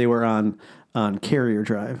together, they were on Carrier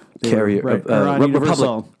Drive. Or on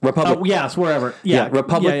Universal. Republic. Oh, yes, wherever.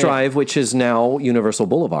 Republic Drive, which is now Universal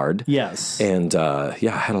Boulevard. Yes. And I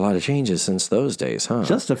had a lot of changes since those days, huh?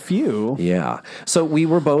 Just a few. Yeah. So we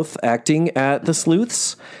were both acting at the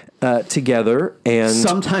Sleuths together, and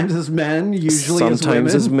sometimes as men, usually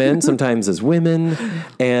sometimes as women. men, sometimes as women,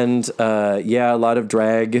 and a lot of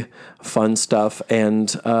drag, fun stuff,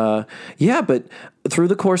 and but through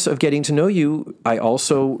the course of getting to know you, I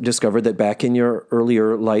also discovered that back in your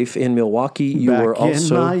earlier life in Milwaukee, you were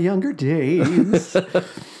also in my younger days.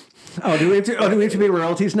 Do we have to pay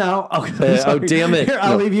royalties now? Damn it! Here,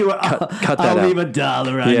 I'll leave you. Cut that out. I'll leave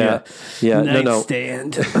 $1 on your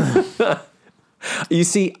nightstand. You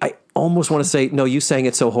see, I almost want to say, no, you sang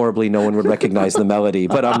it so horribly no one would recognize the melody.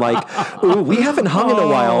 But I'm like, ooh, we haven't hung in a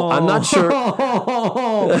while. I'm not sure.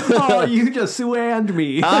 You just swanned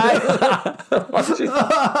me.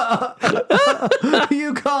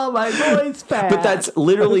 You call my voice fat. But that's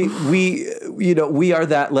literally, we are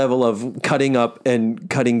that level of cutting up and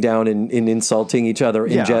cutting down and insulting each other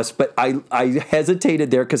in jest. But I hesitated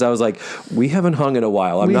there because I was like, we haven't hung in a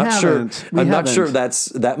while. I'm not sure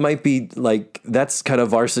that might be like, that's kind of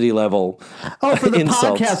varsity level. Oh, for the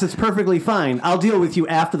podcast, it's perfectly fine. I'll deal with you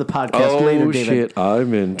after the podcast later, David. Oh, shit,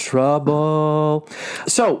 I'm in trouble.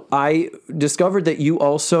 So I discovered that you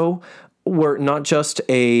also were not just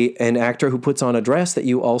an actor who puts on a dress, that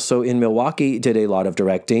you also in Milwaukee did a lot of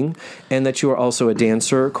directing, and that you are also a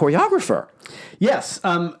dancer choreographer. Yes.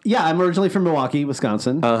 I'm originally from Milwaukee,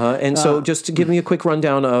 Wisconsin. And so just to give me a quick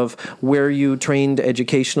rundown of where you trained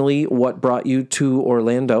educationally, what brought you to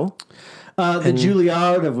Orlando? The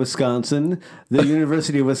Juilliard of Wisconsin, the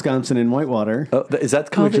University of Wisconsin in Whitewater. Is that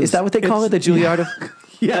what they call it? The Juilliard of...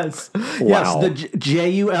 Yes. Wow. Yes, the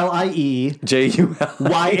Julie.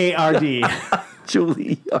 Juilliard.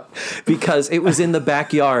 Juilliard. Because it was in the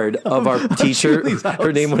backyard of our teacher.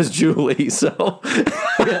 Her name was Julie, so...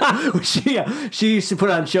 She used to put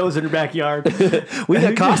on shows in her backyard. We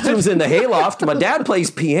got costumes in the hayloft. My dad plays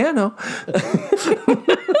piano.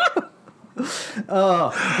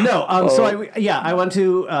 So I went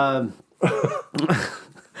to.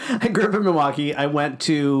 I grew up in Milwaukee. I went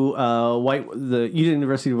to the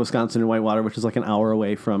University of Wisconsin in Whitewater, which is like an hour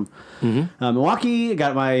away from Milwaukee. I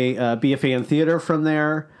got my BFA in theater from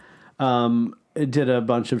there. Did a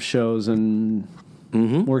bunch of shows and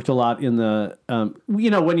worked a lot in the.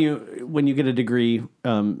 When you get a degree,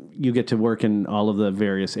 you get to work in all of the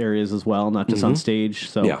various areas as well, not just on stage.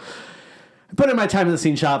 So. Yeah. I put in my time in the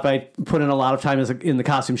scene shop. I put in a lot of time in the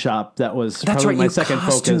costume shop. That's probably my second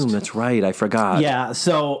focus. That's right. I forgot. Yeah.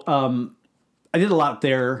 So I did a lot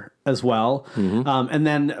there as well. And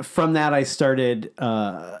then from that, I started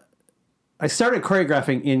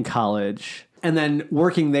choreographing in college. And then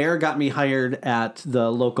working there got me hired at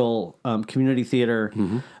the local community theater.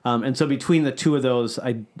 And so between the two of those,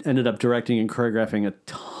 I ended up directing and choreographing a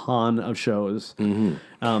ton of shows.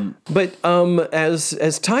 But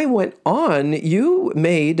as time went on, you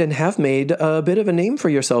made and have made a bit of a name for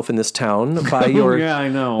yourself in this town by your... Yeah, I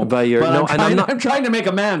know. By your... But I'm trying to make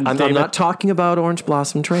amends, I'm not talking about Orange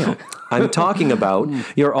Blossom Trail. I'm talking about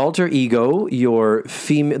your alter ego,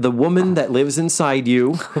 the woman that lives inside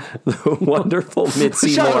you, the wonderful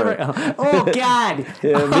Mitzi Morris. Oh, God.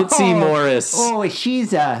 Mitzi Morris. Oh,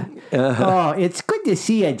 she's it's good to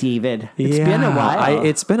see you, David. It's been a while.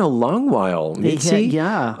 It's been a long while, Mitzi.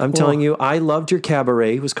 Yeah. I'm telling you, I loved your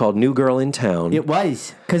cabaret. It was called New Girl in Town. It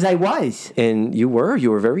was, because I was. And you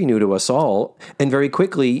were very new to us all. And very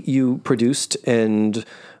quickly, you produced and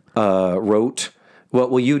wrote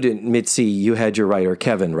Well, you didn't, Mitzi. You had your writer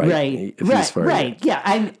Kevin, right? Right. Yeah,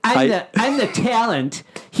 I'm the talent.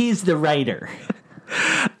 He's the writer.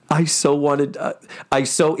 I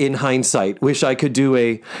so in hindsight, wish I could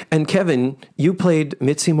do and Kevin, you played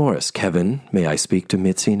Mitzi Morris. Kevin, may I speak to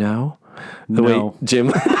Mitzi now? The way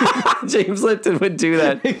James Lipton would do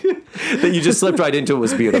that you just slipped right into it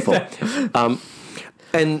was beautiful.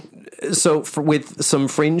 And so with some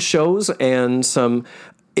fringe shows and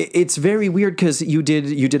it's very weird because you did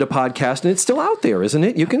a podcast and it's still out there, isn't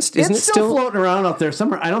it? Isn't it still floating around up there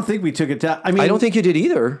somewhere? I don't think we took it down. I don't think you did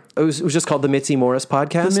either. It was just called the Mitzi Morris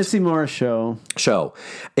Podcast. The Mitzi Morris Show.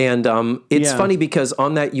 And it's funny because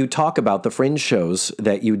on that you talk about the fringe shows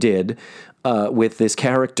that you did with this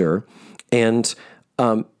character, and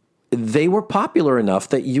they were popular enough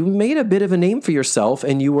that you made a bit of a name for yourself,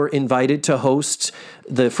 and you were invited to host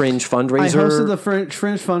the Fringe fundraiser. I hosted the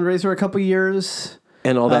Fringe fundraiser a couple years.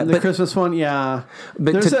 And all that. The Christmas one, yeah.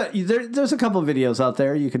 But there's a couple of videos out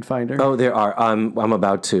there. You can find her. Oh, there are. I'm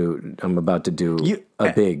about to do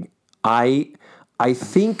a big. I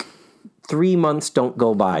think 3 months don't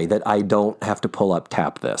go by that I don't have to pull up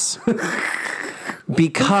Tap This.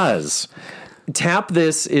 Because Tap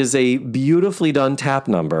This is a beautifully done tap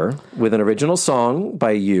number with an original song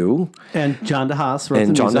by you. And John DeHaas wrote the music.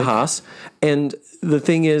 And John DeHaas. And the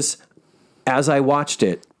thing is, as I watched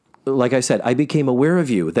it, like I said, I became aware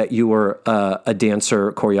of you, that you were a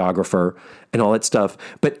dancer, choreographer, and all that stuff.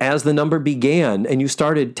 But as the number began and you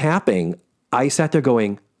started tapping, I sat there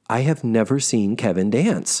going, I have never seen Kevin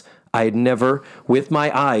dance. I had never, with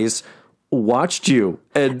my eyes, watched you.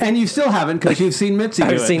 And you still haven't, because you've seen Mitzi do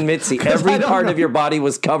it. I've seen Mitzi. Every part of your body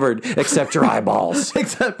was covered except your eyeballs.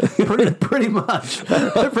 Except pretty much.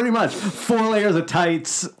 Pretty much. 4 layers of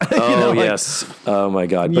tights. Yes. Oh, my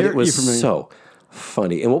God. But it was so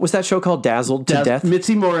funny. And what was that show called? Dazzled to Death?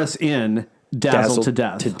 Mitzi Morris in Dazzled to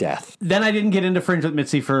Death. To Death. Then I didn't get into Fringe with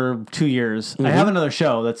Mitzi for 2 years. Mm-hmm. I have another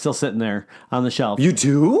show that's still sitting there on the shelf. You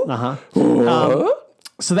do? Uh-huh.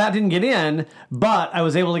 So that didn't get in, but I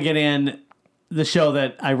was able to get in the show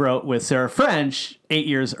that I wrote with Sarah French 8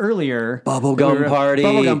 years earlier.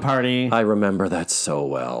 Bubblegum Party. I remember that so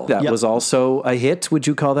well. That was also a hit, would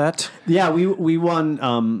you call that? Yeah, we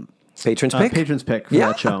won... Patron's Pick? Patron's Pick for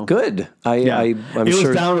that show. Good. I'm sure. It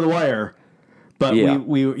was down to the wire. But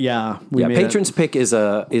we Patron's Pick is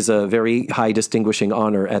a very high distinguishing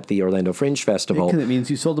honor at the Orlando Fringe Festival. Because it means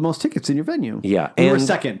you sold the most tickets in your venue. Yeah. We were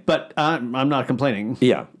second, but I'm not complaining.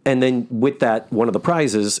 Yeah. And then with that, one of the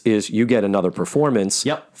prizes is you get another performance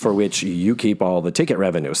for which you keep all the ticket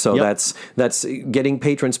revenue. So that's getting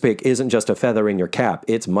Patron's Pick isn't just a feather in your cap,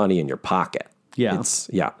 it's money in your pocket. Yeah.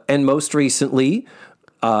 And most recently...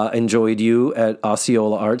 enjoyed you at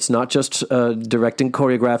Osceola Arts, not just directing,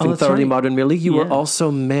 choreographing Thoroughly Modern Millie. You were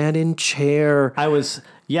also man in chair.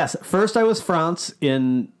 First I was Franz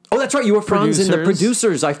in... Oh, that's right. You were Franz in The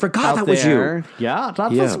Producers. I forgot that was you. Yeah,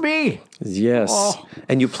 that was me. Yes. Oh.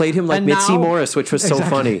 And you played him like Mitzi Morris, which was so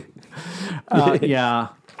funny. Yeah.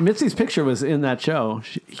 Mitzi's picture was in that show.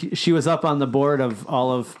 She was up on the board of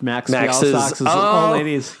all of Max's old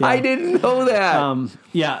ladies. Yeah. I didn't know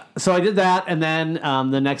that. So I did that, and then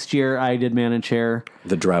the next year I did Man in Chair,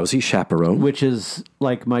 The Drowsy Chaperone, which is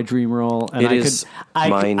like my dream role, and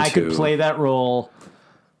I could play that role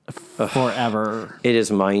forever. It is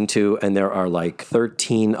mine too, and there are like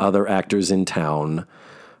 13 other actors in town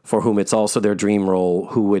for whom it's also their dream role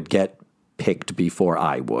who would get picked before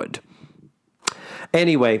I would.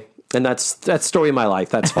 Anyway, and that's story of my life.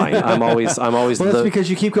 That's fine. I'm always. Well, that's because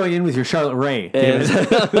you keep going in with your Charlotte Rae.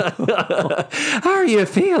 Are you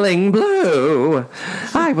feeling blue?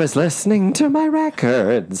 I was listening to my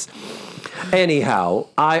records. Anyhow,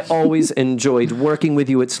 I always enjoyed working with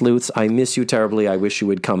you at Sleuths. I miss you terribly. I wish you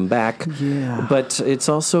would come back. Yeah. But it's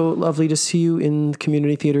also lovely to see you in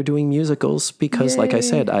community theater doing musicals because, like I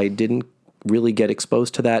said, I didn't really get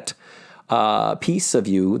exposed to that piece of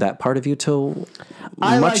you, that part of you, till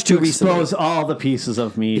much too recently. Expose all the pieces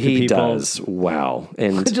of me to people. He does. Wow.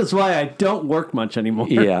 And which is why I don't work much anymore.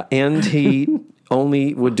 Yeah, and he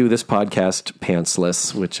only would do this podcast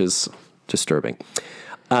pantsless, which is disturbing.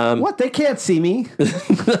 What? They can't see me.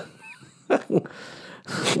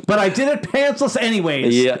 But I did it pantsless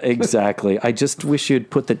anyways. Yeah, exactly. I just wish you'd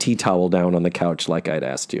put the tea towel down on the couch like I'd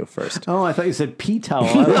asked you first. Oh, I thought you said pee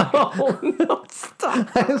towel. No, stop.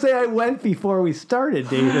 I say I went before we started,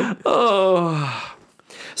 David. Oh.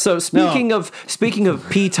 So speaking of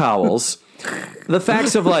pee towels, the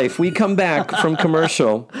facts of life. We come back from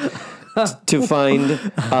commercial to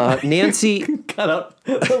find Nancy. Cut out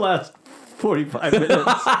the last 45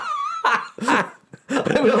 minutes.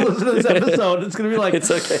 I'm going to listen to this episode. It's going to be like, It's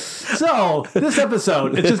okay. So, this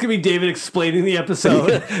episode, it's just going to be David explaining the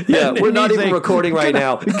episode. Yeah, And we're not he's even like, recording right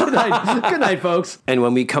now. Good night, folks. And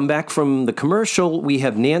when we come back from the commercial, we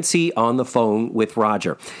have Nancy on the phone with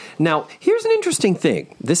Roger. Now, here's an interesting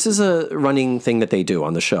thing. This is a running thing that they do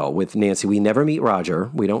on the show with Nancy. We never meet Roger.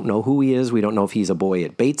 We don't know who he is. We don't know if he's a boy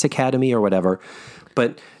at Bates Academy or whatever.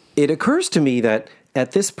 But it occurs to me that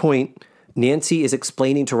at this point, Nancy is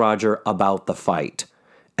explaining to Roger about the fight.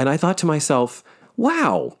 And I thought to myself,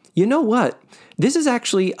 wow, you know what? This is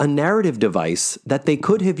actually a narrative device that they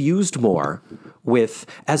could have used more with,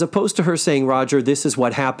 as opposed to her saying, Roger, this is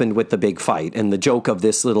what happened with the big fight. And the joke of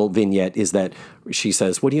this little vignette is that she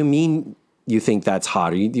says, what do you mean you think that's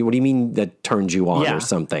hot? Or what do you mean that turns you on or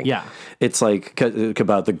something? Yeah. It's like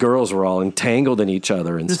about the girls were all entangled in each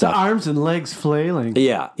other and Just stuff. arms and legs flailing.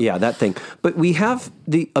 Yeah, that thing. But we have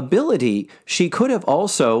the ability, she could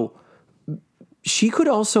also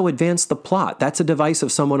advance the plot. That's a device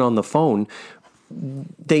of someone on the phone.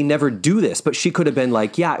 They never do this, but she could have been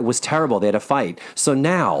like, yeah, it was terrible. They had a fight. So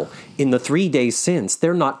now, in the 3 days since,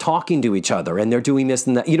 they're not talking to each other and they're doing this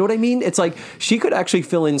and that. You know what I mean? It's like she could actually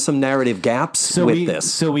fill in some narrative gaps with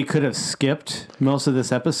this. So we could have skipped most of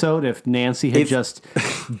this episode if Nancy had just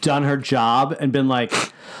done her job and been like,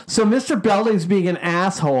 so Mr. Belding's being an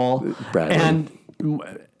asshole. Bradley. And...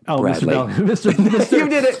 Oh, Bradley. Mr. Belding. Mr. You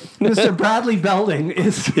did it. Mr. Bradley Belding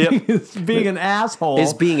is being an asshole.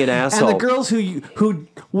 Is being an asshole. And the girls who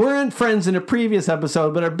weren't friends in a previous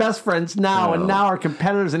episode but are best friends now and now are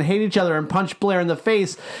competitors and hate each other and punch Blair in the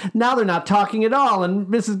face, now they're not talking at all. And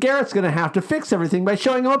Mrs. Garrett's going to have to fix everything by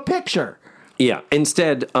showing them a picture. Yeah.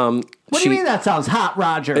 Instead, What do you mean that sounds hot,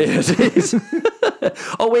 Roger?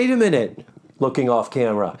 Oh, wait a minute. Looking off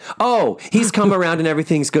camera. Oh, he's come around and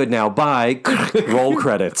everything's good now. Bye. Roll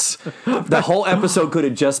credits. The whole episode could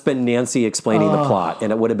have just been Nancy explaining the plot,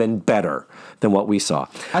 and it would have been better than what we saw.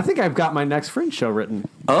 I think I've got my next Fringe show written.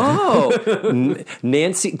 Oh,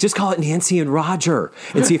 Nancy. Just call it Nancy and Roger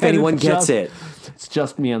and see if anyone gets it. It's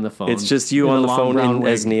just me on the phone. It's just you on the phone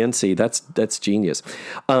as Nancy. That's genius.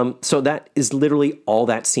 So that is literally all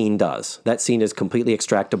that scene does. That scene is completely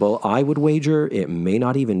extractable. I would wager it may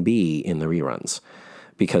not even be in the reruns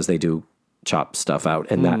because they do chop stuff out,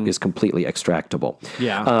 and that is completely extractable.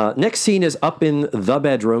 Yeah. Next scene is up in the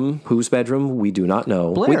bedroom. Whose bedroom? We do not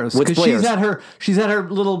know. Blair's, What's because Blair's? she's at her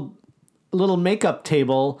little makeup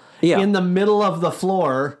table in the middle of the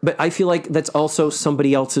floor. But I feel like that's also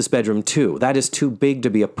somebody else's bedroom too. That is too big to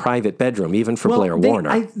be a private bedroom, even for Blair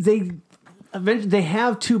Warner. They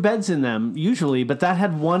have two beds in them usually, but that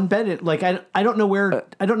had one bed. I don't know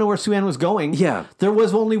where Sue Ann was going. Yeah, there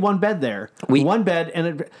was only one bed there. One bed,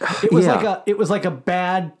 and it was like a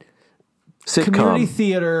bad sitcom. Community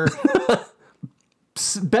theater.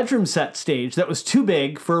 Bedroom set stage that was too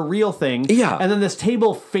big for a real thing. Yeah. And then this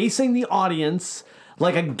table facing the audience,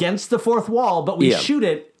 like against the fourth wall, but we shoot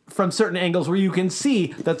it from certain angles where you can see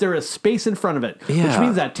that there is space in front of it. Yeah. Which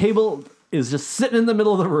means that table is just sitting in the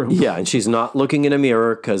middle of the room. Yeah, and she's not looking in a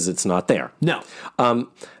mirror because it's not there. No.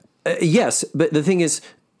 Yes, but the thing is,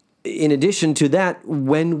 in addition to that,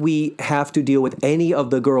 when we have to deal with any of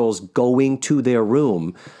the girls going to their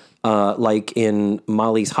room, like in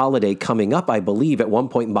Molly's Holiday coming up, I believe at one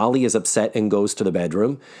point Molly is upset and goes to the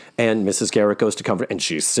bedroom, and Mrs. Garrett goes to comfort, and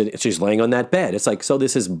she's laying on that bed. It's like, so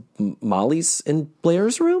this is Molly's and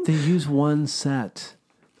Blair's room? They use one set.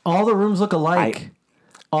 All the rooms look alike.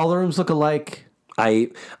 All the rooms look alike.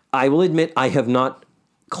 I will admit I have not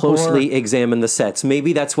closely examined the sets.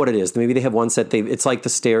 Maybe that's what it is. Maybe they have one set. It's like the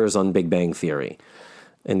stairs on Big Bang Theory.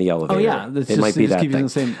 In the elevator. Oh yeah, it might be that thing. The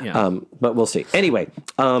same, yeah. But we'll see. Anyway,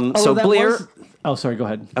 so Blair. Sorry. Go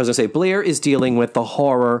ahead. I was going to say Blair is dealing with the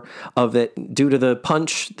horror of it due to the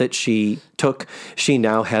punch that she took. She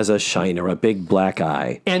now has a shiner, a big black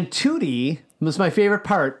eye. And Tootie was my favorite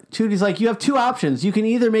part. Tootie's like, you have two options. You can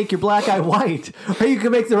either make your black eye white, or you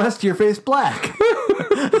can make the rest of your face black.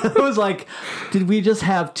 I was like, did we just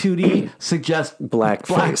have Tootie suggest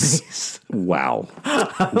blackface? Wow.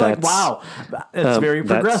 Wow. That's very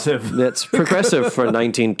progressive. That's progressive for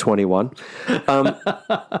 1921.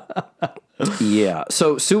 Yeah.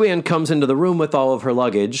 So Sue Ann comes into the room with all of her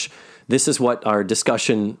luggage. This is what our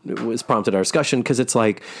discussion prompted our discussion, because it's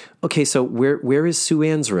like, okay, so where is Sue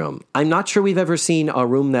Ann's room? I'm not sure we've ever seen a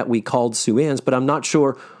room that we called Sue Ann's, but I'm not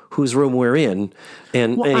sure whose room we're in.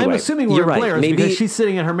 And anyway, I'm assuming we're right. Blair's Maybe, because she's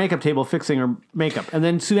sitting at her makeup table fixing her makeup. And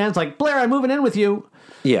then Sue Ann's like, Blair, I'm moving in with you.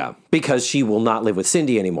 Yeah, because she will not live with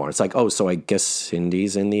Cindy anymore. It's like, oh, so I guess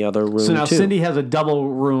Cindy's in the other room too. So now Cindy has a double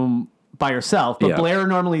room by herself, but Yeah. Blair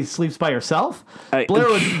normally sleeps by herself. I-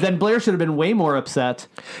 Blair should have been way more upset.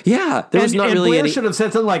 Yeah, there was not and really Blair any. should have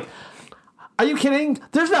said something like, "Are you kidding?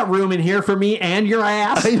 There's not room in here for me and your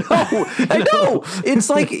ass." I know. It's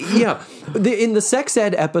like, yeah. In the sex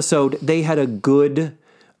ed episode, they had a good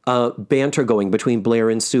banter going between Blair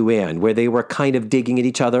and Sue Ann, where they were kind of digging at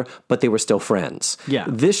each other, but they were still friends. Yeah.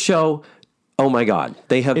 This show, oh my God,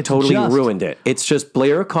 they have totally ruined it. It's just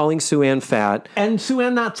Blair calling Sue Ann fat. And Sue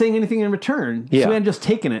Ann not saying anything in return. Yeah. Sue Ann just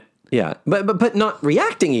taking it. Yeah, but not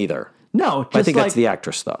reacting either. No, just I think like, that's the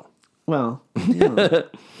actress, though. well, you know,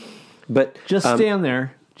 But just stand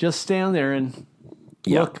there. Just stand there and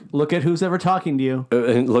Yeah. look at who's ever talking to you.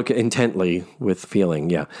 and look intently with feeling,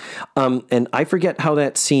 yeah. And I forget how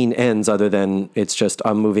that scene ends, other than it's just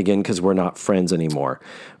I'm moving in because we're not friends anymore.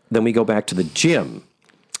 Then we go back to the gym,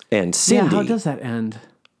 and Cindy. Yeah, how does that end?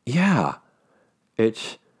 Yeah,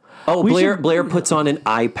 it's. Oh, We Blair puts on an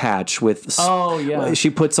eye patch with. Oh, yeah. She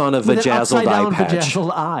puts on a With an vajazzled upside eye down patch.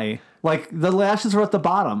 vajazzled eye. Like the lashes were at the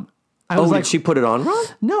bottom. I Oh, was did like, she put it on wrong?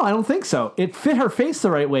 no, I don't think so. It fit her face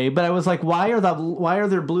the right way, but I was like, why are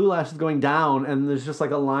their blue lashes going down and there's just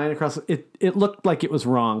like a line across it? It looked like it was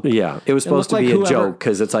wrong. Yeah, it was supposed to looked be like a joke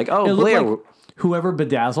because it's like, oh, It looked Blair. like whoever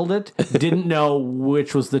bedazzled it didn't know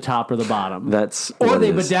which was the top or the bottom. That's or what they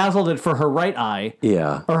it is. bedazzled it for her right eye.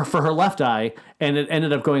 Yeah. Or for her left eye, and it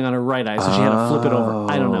ended up going on her right eye, so she had to flip it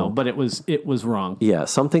over. I don't know, but it was wrong. Yeah,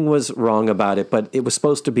 something was wrong about it, but it was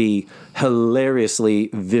supposed to be hilariously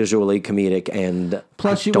visually comedic, and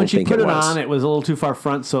Plus, I don't when she think put it was. on, it was a little too far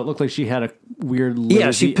front, so it looked like she had a weird lazy, Yeah,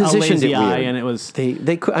 she positioned a lazy it eye, weird. and it was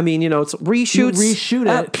They could. I mean, it's reshoots. reshoot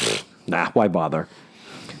it. Nah, why bother?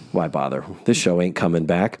 Why bother? This show ain't coming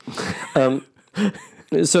back.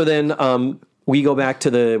 So then we go back to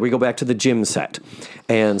the gym set,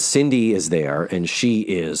 and Cindy is there, and she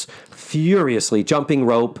is furiously jumping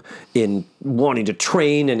rope in wanting to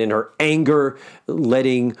train, and in her anger,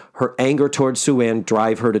 letting her anger towards Sue Ann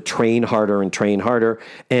drive her to train harder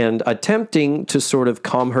and attempting to sort of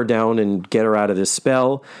calm her down and get her out of this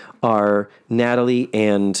spell are Natalie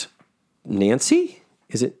and Nancy.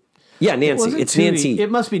 Is it? Yeah, Nancy. Was it It's Tootie? Nancy.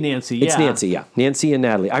 It must be Nancy. It's yeah. Nancy, yeah. Nancy and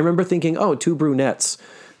Natalie. I remember thinking, oh, two brunettes.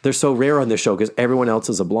 They're so rare on this show because everyone else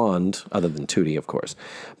is a blonde, other than Tootie, of course.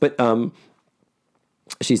 But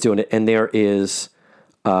she's doing it. And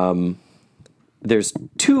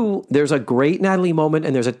there's a great Natalie moment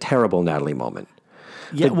and there's a terrible Natalie moment.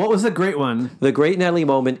 Yeah. What was the great one? The great Natalie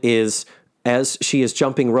moment is as she is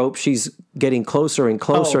jumping rope, she's getting closer and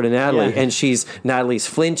closer to Natalie, yeah. and Natalie's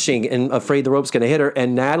flinching and afraid the rope's going to hit her.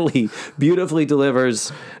 And Natalie beautifully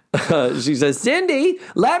delivers. She says, "Cindy,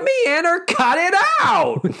 let me in or cut it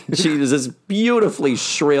out." She does this beautifully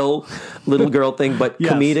shrill little girl thing, but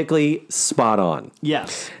Yes. comedically spot on.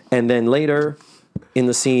 Yes. And then later in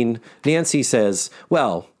the scene, Nancy says,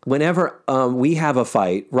 "Well, whenever we have a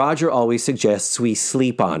fight, Roger always suggests we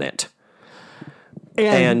sleep on it."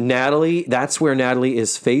 And Natalie, that's where Natalie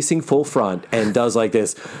is facing full front and does like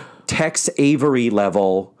this Tex Avery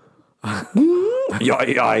level sort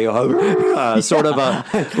of a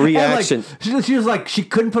reaction. And like, she was like, she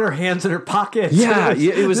couldn't put her hands in her pockets. Yeah,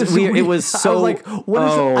 it was weird. It was so. I was like, what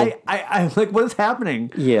is? oh. I'm like, what is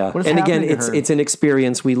happening? Yeah, What is and again, happening to her? it's an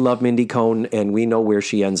experience. We love Mindy Cohn, and we know where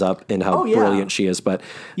she ends up and how Oh, yeah. brilliant she is. But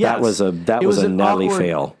Yes. that was a It was an Natalie awkward-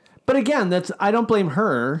 fail. But again, I don't blame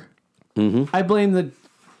her. Mm-hmm. I blame the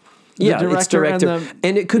It's director,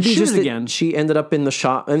 and it could be shoot just it that again. she ended up in the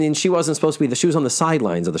shot. I mean, she wasn't supposed to be. She was on the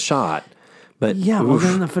sidelines of the shot, but Yeah, well,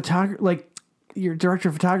 then the photographer, like your director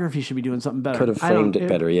of photography, should be doing something better. could have framed it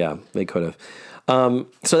better. Yeah, they could have.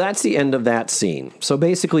 So that's the end of that scene. So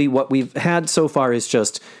basically, what we've had so far is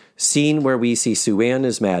just scene where we see Sue Ann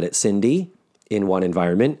is mad at Cindy in one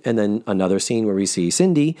environment, and then another scene where we see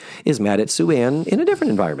Cindy is mad at Sue Ann in a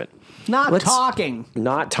different environment. Not Let's- talking.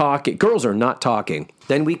 Not talking. Girls are not talking.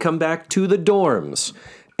 Then we come back to the dorms.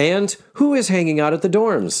 And who is hanging out at the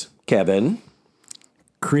dorms? Kevin.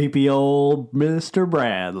 Creepy old Mr.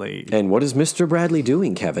 Bradley And what is Mr. Bradley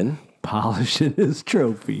doing, Kevin? polishing his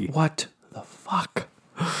trophy. What the fuck?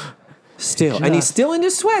 Still. And he's still in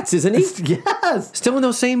his sweats, isn't he? Yes. Still in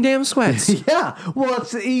those same damn sweats. Yeah. Well,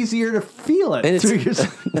 it's easier to feel it And through your.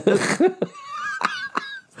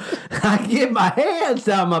 I get my hands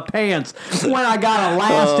down my pants when I got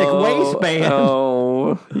elastic waistband.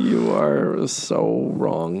 Oh, you are so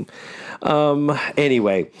wrong.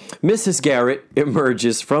 Anyway, Mrs. Garrett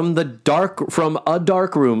emerges from a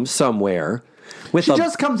dark room somewhere with She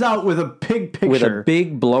just comes out with a big picture. with a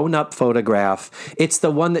big blown up photograph. It's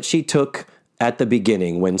the one that she took at the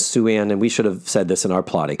beginning when Sue Ann, and we should have said this in our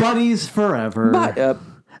plotting. Buddies forever. But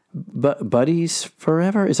Buddies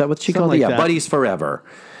Forever? Is that what she Something called it? like Yeah, that. Buddies Forever.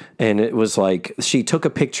 And it was like she took a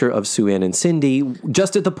picture of Sue-Ann and Cindy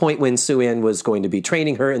just at the point when Sue-Ann was going to be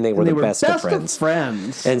training her, and they were They the were best of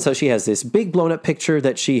friends. And so she has this big blown up picture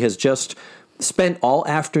that she has just spent all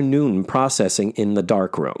afternoon processing in the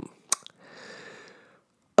dark room.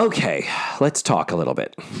 Okay, let's talk a little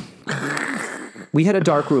bit. We had a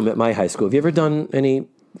dark room at my high school. Have you ever done any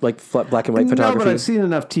like black and white photography? No, but I've seen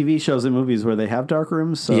enough TV shows and movies where they have dark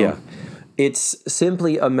rooms. So. Yeah. It's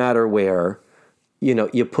simply a matter where,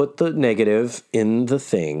 you put the negative in the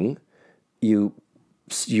thing, you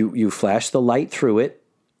flash the light through it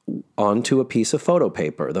onto a piece of photo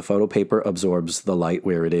paper. The photo paper absorbs the light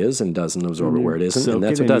where it is and doesn't absorb it where it isn't, and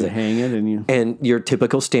that's what does it. Hang it and you. And your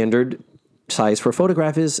typical standard size for a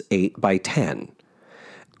photograph is 8 by 10.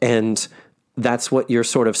 And that's what your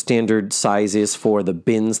sort of standard size is for the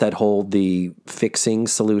bins that hold the fixing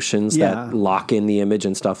solutions that lock in the image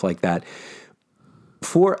and stuff like that.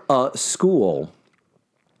 For a school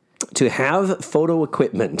to have photo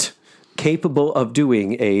equipment capable of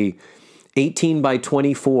doing a 18 by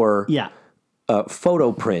 24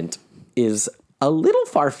 photo print is a little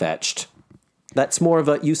far-fetched. That's more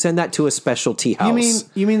of you send that to a specialty house.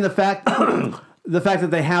 You mean the fact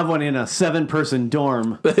that they have one in a 7-person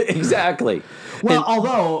dorm? Exactly. Well,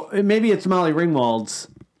 although maybe it's Molly Ringwald's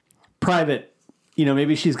private.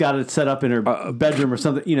 Maybe she's got it set up in her bedroom or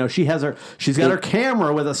something. she's got her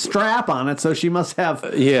camera with a strap on it, so she must have.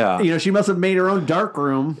 She must have made her own dark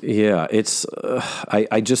room. Yeah, it's.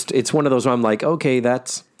 It's one of those where I'm like, okay,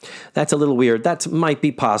 that's a little weird. That might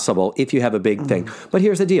be possible if you have a big thing. But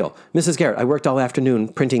here's the deal, Mrs. Garrett. I worked all afternoon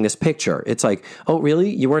printing this picture. It's like, oh,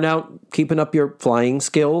 really? You weren't out keeping up your flying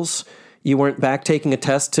skills? You weren't back taking a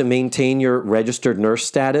test to maintain your registered nurse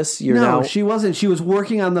status? No, she wasn't. She was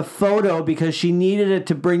working on the photo because she needed it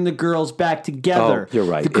to bring the girls back together. Oh, you're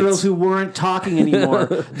right. The girls who weren't talking anymore.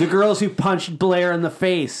 The girls who punched Blair in the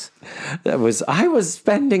face. I was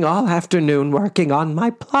spending all afternoon working on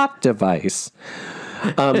my plot device.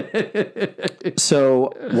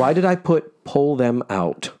 So why did I pull them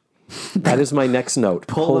out? That is my next note.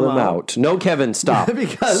 Pull them out. No, Kevin, stop.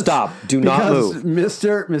 Stop. Do not move.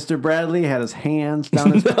 Mr. Bradley had his hands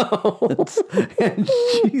down his pants, and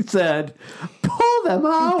she said, pull them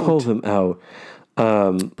out. Pull them out.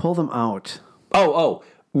 Pull them out. Oh,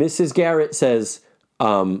 Mrs. Garrett says,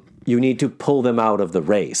 you need to pull them out of the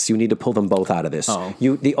race. You need to pull them both out of this. Oh.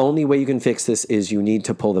 The only way you can fix this is you need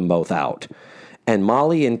to pull them both out. And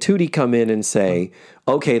Molly and Tootie come in and say,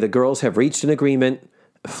 okay, the girls have reached an agreement.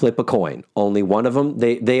 Flip a coin. Only one of them.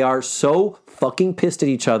 They are so fucking pissed at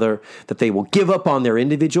each other that they will give up on their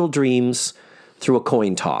individual dreams through a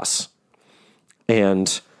coin toss.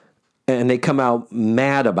 And they come out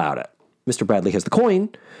mad about it. Mr. Bradley has the coin,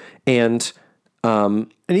 and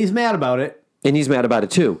he's mad about it. And he's mad about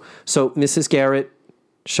it too. So Mrs. Garrett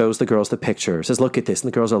shows the girls the picture, says, look at this.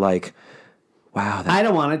 And the girls are like, wow. I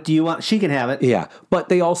don't want it. Do you want? She can have it. Yeah. But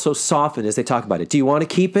they also soften as they talk about it. Do you want to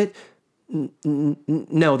keep it?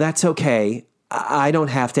 No, that's okay. I don't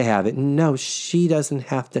have to have it. No, she doesn't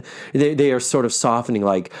have to. They are sort of softening,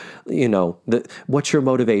 like, what's your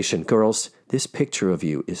motivation? Girls, this picture of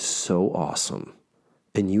you is so awesome.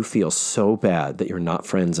 And you feel so bad that you're not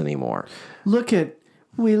friends anymore.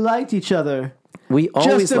 We liked each other. We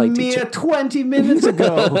always liked each other. Just a mere 20 minutes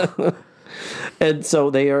ago. And so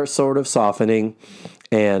they are sort of softening.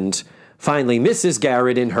 And finally, Mrs.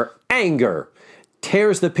 Garrett, in her anger,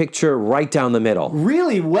 tears the picture right down the middle.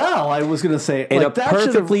 Really well, I was going to say. In a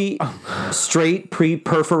perfectly straight,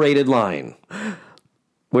 pre-perforated line.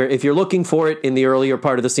 Where if you're looking for it in the earlier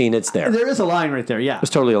part of the scene, it's there. There is a line right there, yeah.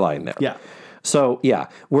 There's totally a line there. Yeah. So, yeah,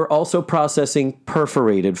 we're also processing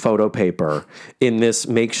perforated photo paper in this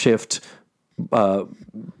makeshift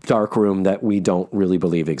dark room that we don't really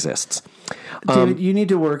believe exists. David, you need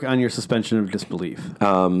to work on your suspension of disbelief.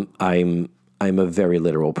 I'm a very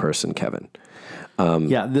literal person, Kevin.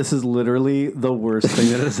 Yeah, this is literally the worst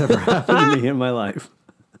thing that has ever happened to me in my life.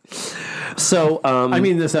 So, I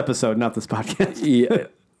mean, this episode, not this podcast. Yeah.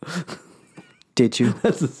 Did you?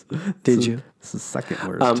 Did you? This is second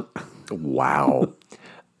worst. Wow.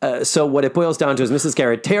 So what it boils down to is Mrs.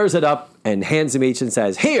 Garrett tears it up and hands him each and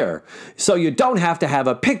says, here, so you don't have to have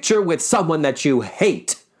a picture with someone that you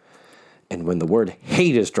hate. And when the word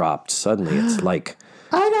hate is dropped, suddenly it's like,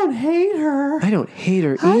 I don't hate her. I don't hate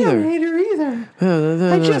her either. I don't hate her either.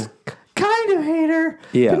 I just kind of hate her,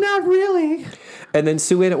 but not really. And then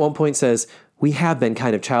Sue-Ann at one point says, we have been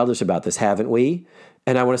kind of childish about this, haven't we?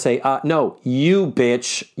 And I want to say, no, you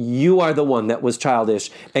bitch. You are the one that was childish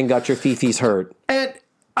and got your fifis hurt. And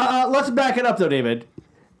let's back it up, though, David.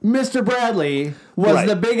 Mr. Bradley was Right.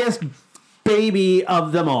 the biggest baby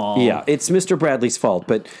of them all. Yeah, it's Mr. Bradley's fault,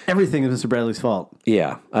 but Everything is Mr. Bradley's fault.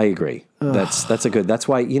 yeah, I agree. That's a good. That's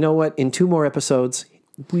why, you know what? In 2 more episodes,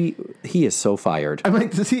 he is so fired. I'm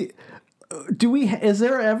like, is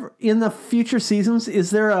there ever, in the future seasons,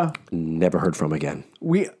 is there a... Never heard from again.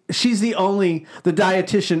 She's the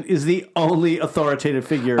dietitian is the only authoritative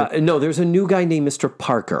figure. No, there's a new guy named Mr.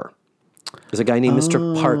 Parker. There's a guy named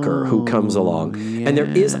Mr. Parker who comes along. Yeah. And there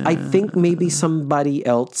is, I think, maybe somebody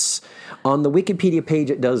else. On the Wikipedia page,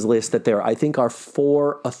 it does list that there, I think, are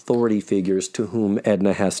 4 authority figures to whom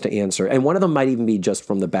Edna has to answer. And one of them might even be just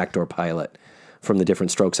from the backdoor pilot, from the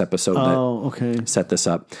Different Strokes episode that set this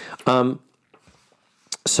up.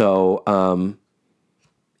 So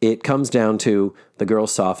it comes down to the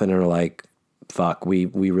girls soften and are like, fuck, we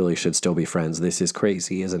really should still be friends. This is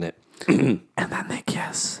crazy, isn't it? And then they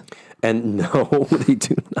kiss. And no, they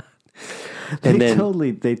do not.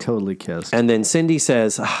 They totally kissed. And then Cindy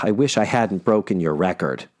says, I wish I hadn't broken your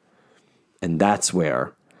record. And that's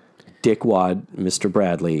where Dickwad, Mr.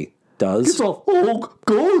 Bradley, does. It's all, oh,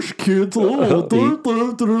 gosh, kids.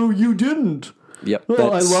 You didn't. Yep. Oh,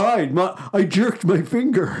 I lied. I jerked my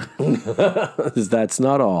finger. That's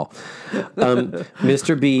not all.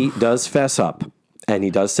 Mr. B does fess up. And he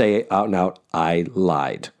does say out and out, I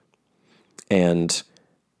lied. And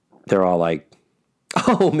they're all like,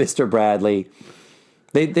 oh, Mr. Bradley.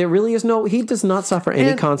 There really is he does not suffer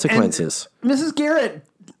any consequences. And Mrs. Garrett,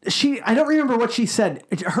 I don't remember what she said.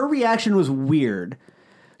 Her reaction was weird.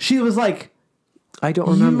 She was like, I don't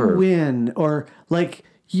remember. You win. Or like,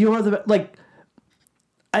 you're the, like,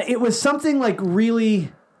 it was something like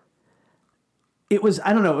really, it was,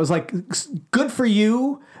 I don't know, it was like good for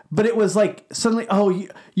you, but it was like suddenly, oh,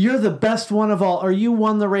 you're the best one of all, or you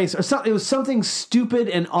won the race, or something. It was something stupid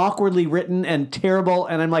and awkwardly written and terrible.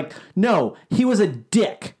 And I'm like, no, he was a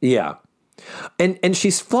dick. Yeah. And she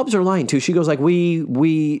flubs her line too. She goes like,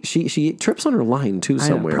 she trips on her line too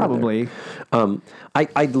somewhere. Probably.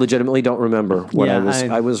 I legitimately don't remember what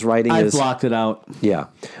I was writing. I blocked it out. Yeah.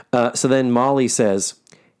 So then Molly says,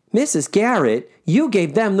 Mrs. Garrett, you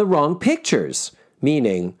gave them the wrong pictures.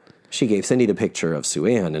 Meaning she gave Cindy the picture of Sue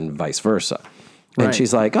Ann and vice versa. And right.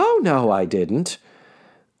 She's like, oh, no, I didn't.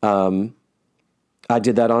 I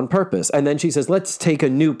did that on purpose. And then she says, let's take a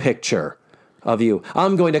new picture of you.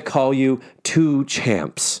 I'm going to call you 2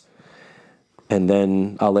 Champs. And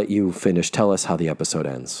then I'll let you finish. Tell us how the episode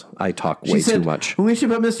ends. I talk way too much. We should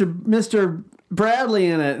put Mr. Bradley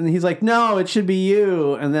in it. And he's like, no, it should be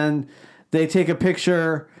you. And then they take a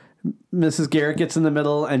picture. Mrs. Garrett gets in the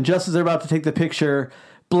middle. And just as they're about to take the picture,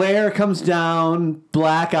 Blair comes down,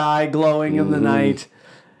 black eye glowing in the night.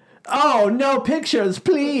 Oh, no pictures,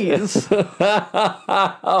 please.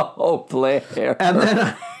 Oh, Blair. And then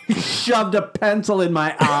I shoved a pencil in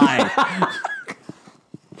my eye.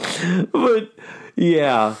 But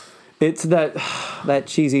yeah, it's that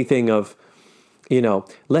cheesy thing of,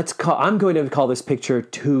 I'm going to call this picture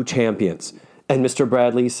 2 Champions. And Mr.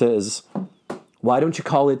 Bradley says, why don't you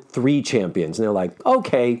call it 3 Champions? And they're like,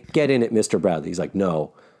 okay, get in it, Mr. Bradley. He's like,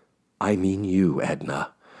 no, I mean you,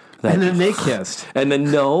 Edna. And then they kissed. And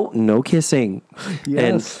then no kissing.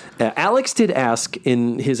 Yes. And Alex did ask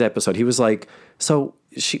in his episode, he was like, so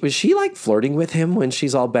was she like flirting with him when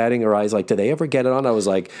she's all batting her eyes? Like, did they ever get it on? I was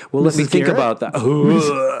like, well, let me think about that.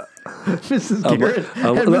 Mrs. Garrett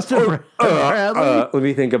and Mr. Bradley? Let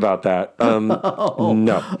me think about that.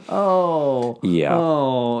 No. Oh. Yeah.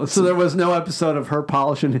 Oh. So there was no episode of her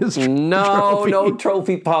polishing his trophy? No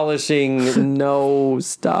trophy polishing. No,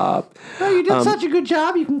 stop. Oh, you did such a good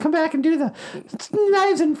job. You can come back and do the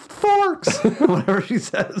knives and forks. Whatever she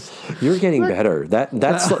says. You're getting better. That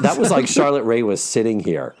was like Charlotte Rae was sitting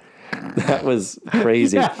here. That was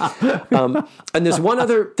crazy. Yeah. And there's one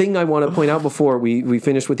other thing I want to point out before we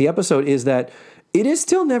finish with the episode is that it is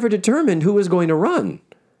still never determined who is going to run.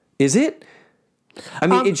 Is it? I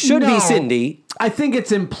mean, it should be Cindy. I think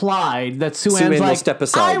it's implied that Sue Ann's will like, step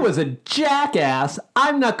aside. I was a jackass.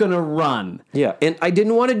 I'm not going to run. Yeah, and I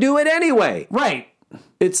didn't want to do it anyway. Right.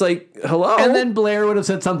 It's like, hello? And then Blair would have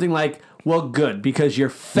said something like, well, good, because your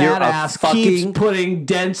fat ass keeps putting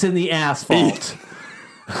dents in the asphalt.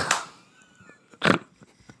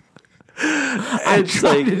 I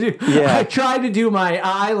tried to do my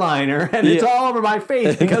eyeliner, and it's all over my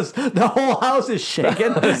face because the whole house is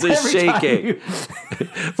shaking. It's shaking.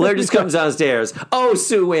 Blair just comes downstairs. Oh,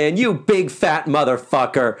 Sue Ann, you big fat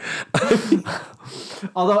motherfucker.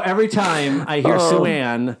 Although every time I hear Sue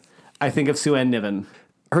Ann, I think of Sue Ann Niven.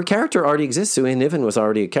 Her character already exists. Sue Ann Niven was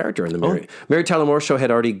already a character in the Mary Tyler Moore show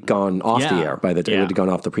had already gone off the air by the time it had gone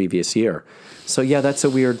off the previous year. So yeah, that's a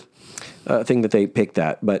weird thing that they picked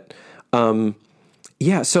that. But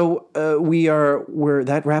Yeah, so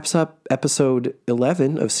that wraps up episode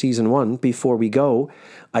 11 of season 1. Before we go,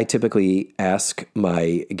 I typically ask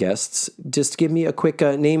my guests just give me a quick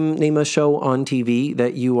name a show on TV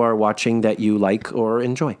that you are watching that you like or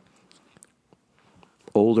enjoy.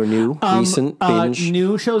 Old or new, recent, binge.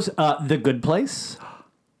 New shows, The Good Place.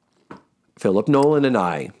 Philip Nolan and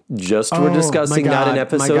I were discussing that in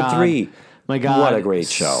episode 3. My God. What a great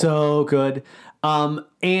show. So good.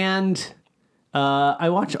 And I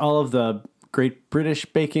watch all of the Great British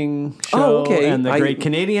Baking Show and the Great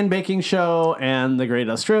Canadian Baking Show and the Great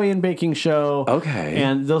Australian Baking Show. Okay.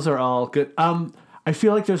 And those are all good. I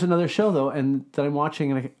feel like there's another show though, and that I'm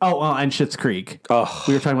watching, and and Schitt's Creek. Oh,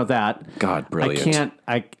 we were talking about that. God, brilliant!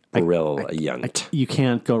 Brilliant. You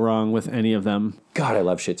can't go wrong with any of them. God, I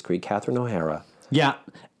love Schitt's Creek. Catherine O'Hara. Yeah,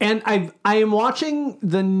 and I am watching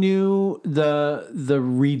the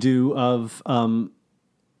redo of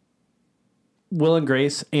Will and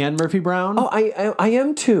Grace and Murphy Brown. Oh, I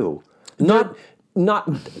am too. Not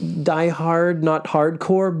die hard, not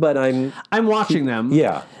hardcore, but I'm watching them.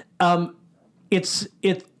 Yeah. It's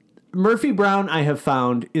Murphy Brown, I have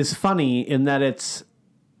found, is funny in that it's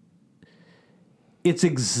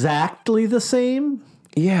exactly the same.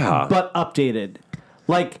 Yeah. But updated.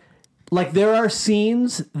 Like there are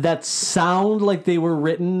scenes that sound like they were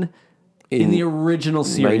written in the original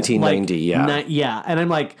series. 1990, yeah. And I'm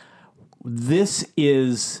like, this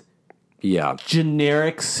is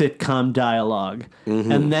generic sitcom dialogue.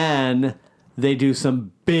 Mm-hmm. And then they do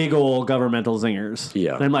some big old governmental zingers.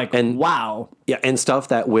 Yeah. And I'm like, wow. Yeah, and stuff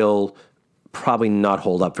that will probably not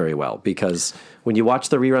hold up very well, because when you watch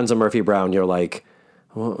the reruns of Murphy Brown, you're like,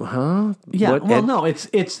 well, huh? Yeah, no, it's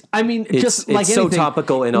like anything. It's so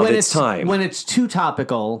topical and of its time. When it's too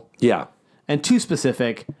topical and too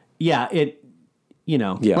specific,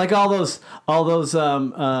 like all those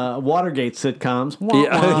Watergate sitcoms.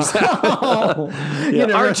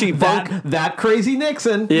 Exactly. Archie Bunker, that crazy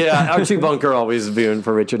Nixon. Yeah, Archie Bunker always viewing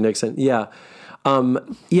for Richard Nixon. Yeah,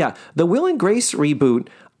 the Will and Grace reboot.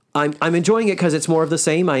 I'm enjoying it because it's more of the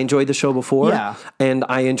same. I enjoyed the show before, and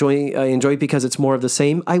I enjoy it because it's more of the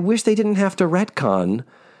same. I wish they didn't have to retcon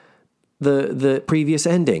the previous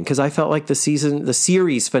ending, because I felt like the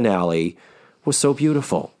series finale was so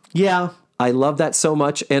beautiful. Yeah. I love that so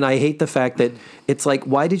much, and I hate the fact that it's like,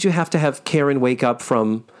 why did you have to have Karen wake up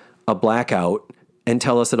from a blackout and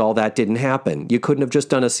tell us that all that didn't happen? You couldn't have just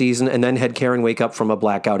done a season and then had Karen wake up from a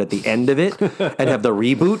blackout at the end of it and have the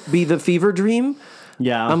reboot be the fever dream?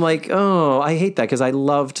 Yeah. I'm like, oh, I hate that, because I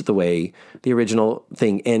loved the way the original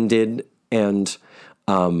thing ended, and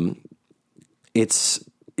it's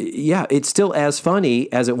still as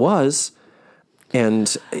funny as it was.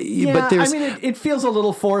 And but there's, it feels a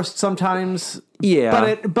little forced sometimes.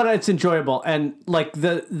 Yeah, but it's enjoyable. And like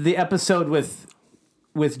the episode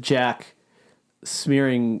with Jack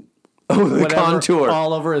smearing the contour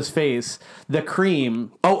all over his face, the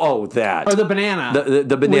cream. That, or the banana.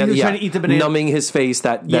 The banana. When he was trying to eat the banana, numbing his face.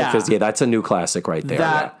 That's a new classic right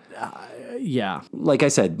there. Like I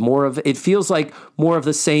said, it feels like more of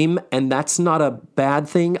the same, and that's not a bad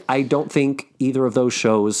thing. I don't think either of those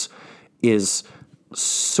shows is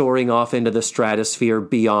soaring off into the stratosphere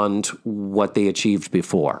beyond what they achieved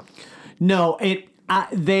before. No,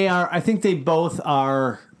 they are. I think they both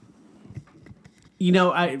are.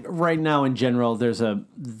 Right now in general, there's a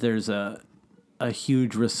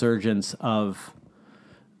huge resurgence of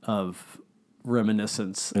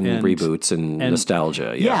reminiscence and reboots and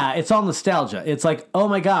nostalgia. Yeah, it's all nostalgia. It's like, oh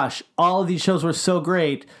my gosh, all of these shows were so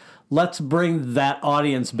great. Let's bring that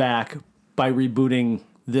audience back by rebooting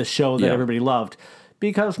this show that everybody loved,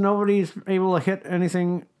 because nobody's able to hit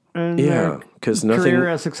anything in their career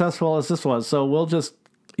as successful as this was. So we'll just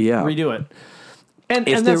redo it. And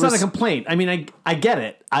that's not a complaint. I mean, I get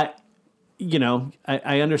it. I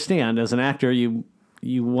understand, as an actor, you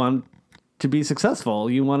want to be successful.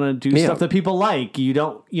 You want to do stuff that people like. You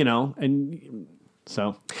don't, and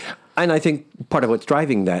so. And I think part of what's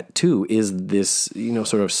driving that too is this,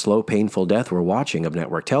 sort of slow, painful death we're watching of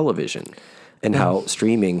network television, and how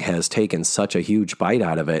streaming has taken such a huge bite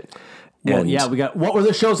out of it. Well, we got, what were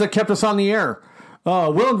the shows that kept us on the air?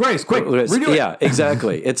 Will and Grace, quick, redo it. Yeah,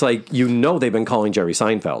 exactly. It's like, they've been calling Jerry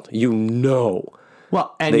Seinfeld.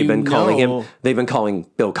 Well, and they've been calling him. They've been calling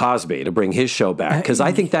Bill Cosby to bring his show back, because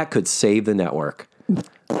I think that could save the network.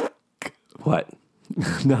 What?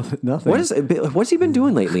 Nothing. What's he been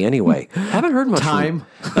doing lately? Anyway, haven't heard much. Time.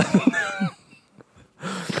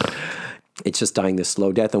 It's just dying this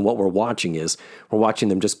slow death. And what we're watching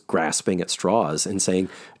them just grasping at straws and saying,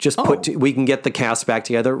 we can get the cast back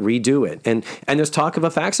together, redo it. And there's talk of a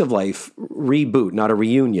Facts of Life reboot, not a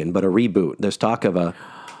reunion, but a reboot. There's talk of a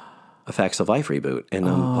Facts of Life reboot. And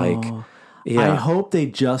I'm like, yeah. I hope they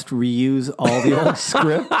just reuse all the old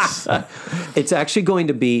scripts. It's actually going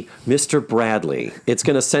to be Mr. Bradley. It's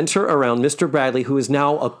going to center around Mr. Bradley, who is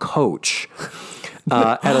now a coach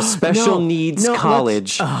at a special needs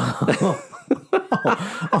college.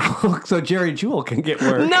 So Jerry Jewell can get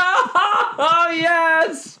work. No! Oh,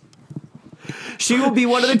 yes! She will be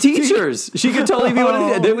one of the teachers. She could totally be one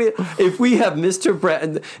of the... If we have Mr.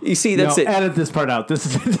 Brad... You see, that's it. Edit this part out.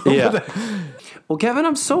 This is... Yeah. Well, Kevin,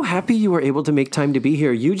 I'm so happy you were able to make time to be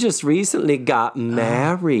here. You just recently got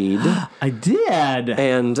married. I did.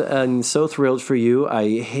 And I'm so thrilled for you.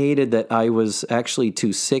 I hated that I was actually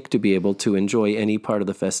too sick to be able to enjoy any part of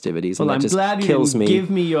the festivities. Well, and I'm that just glad you kills didn't me. give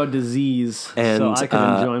me your disease And, so I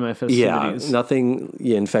can enjoy my festivities. Yeah, nothing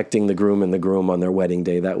infecting the groom and the groom on their wedding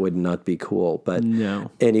day. That would not be cool. But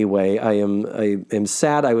no. Anyway, I am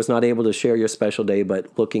sad I was not able to share your special day,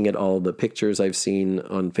 but looking at all the pictures I've seen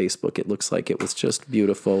on Facebook, it looks like it was just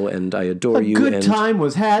beautiful, and I adore you. A good time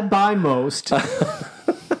was had by most.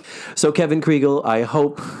 So, Kevin Kriegel, I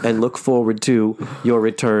hope and look forward to your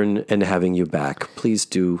return and having you back. Please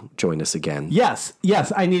do join us again. Yes.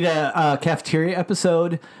 I need a cafeteria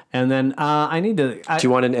episode, and then I need to. Do you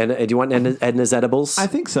want Edna's edibles? I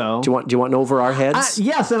think so. Do you want an over our heads?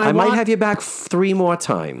 Yes, and I might have you back 3 more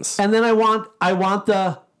times. And then I want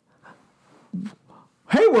the.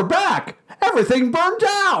 Hey, we're back. Everything burned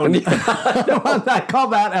down. I want that. Call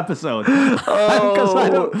that episode.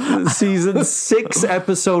 Season 6,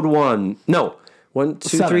 episode 1. No, 1,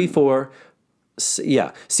 2, 3, 4.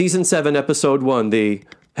 Yeah, season 7, episode 1. The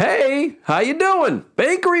hey, how you doing?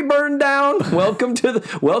 Bakery burned down. Welcome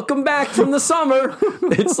back from the summer.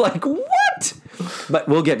 It's like what? But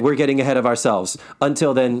we're getting ahead of ourselves.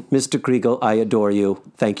 Until then, Mr. Kriegel, I adore you.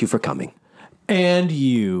 Thank you for coming. And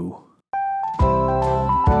you.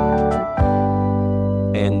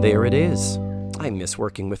 And there it is. I miss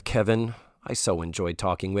working with Kevin. I so enjoyed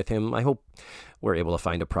talking with him. I hope we're able to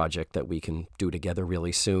find a project that we can do together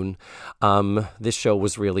really soon. This show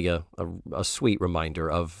was really a sweet reminder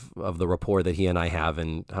of the rapport that he and I have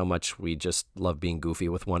and how much we just love being goofy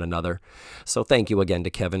with one another. So thank you again to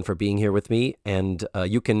Kevin for being here with me. And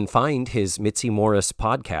you can find his Mitzi Morris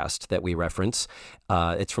podcast that we reference.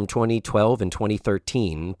 It's from 2012 and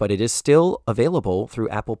 2013, but it is still available through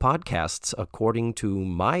Apple Podcasts, according to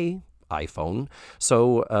my iPhone.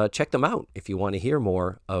 So check them out if you want to hear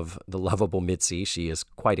more of the lovable Mitzi. She is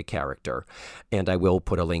quite a character, and I will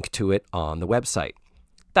put a link to it on the website.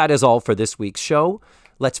 That is all for this week's show.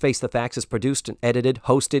 Let's Face the Facts is produced and edited,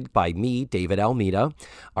 hosted by me, David Almeida.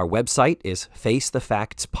 Our website is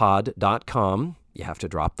facethefactspod.com. You have to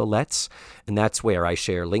drop the let's, and that's where I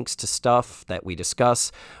share links to stuff that we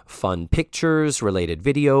discuss, fun pictures, related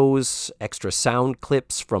videos, extra sound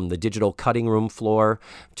clips from the digital cutting room floor,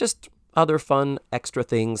 just other fun extra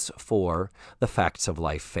things for the Facts of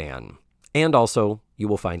Life fan. And also, you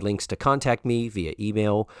will find links to contact me via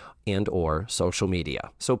email and or social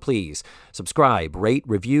media. So please, subscribe, rate,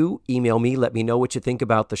 review, email me, let me know what you think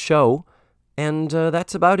about the show. And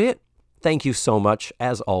that's about it. Thank you so much,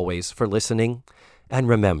 as always, for listening. And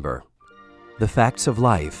remember, the facts of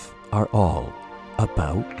life are all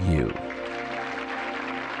about you.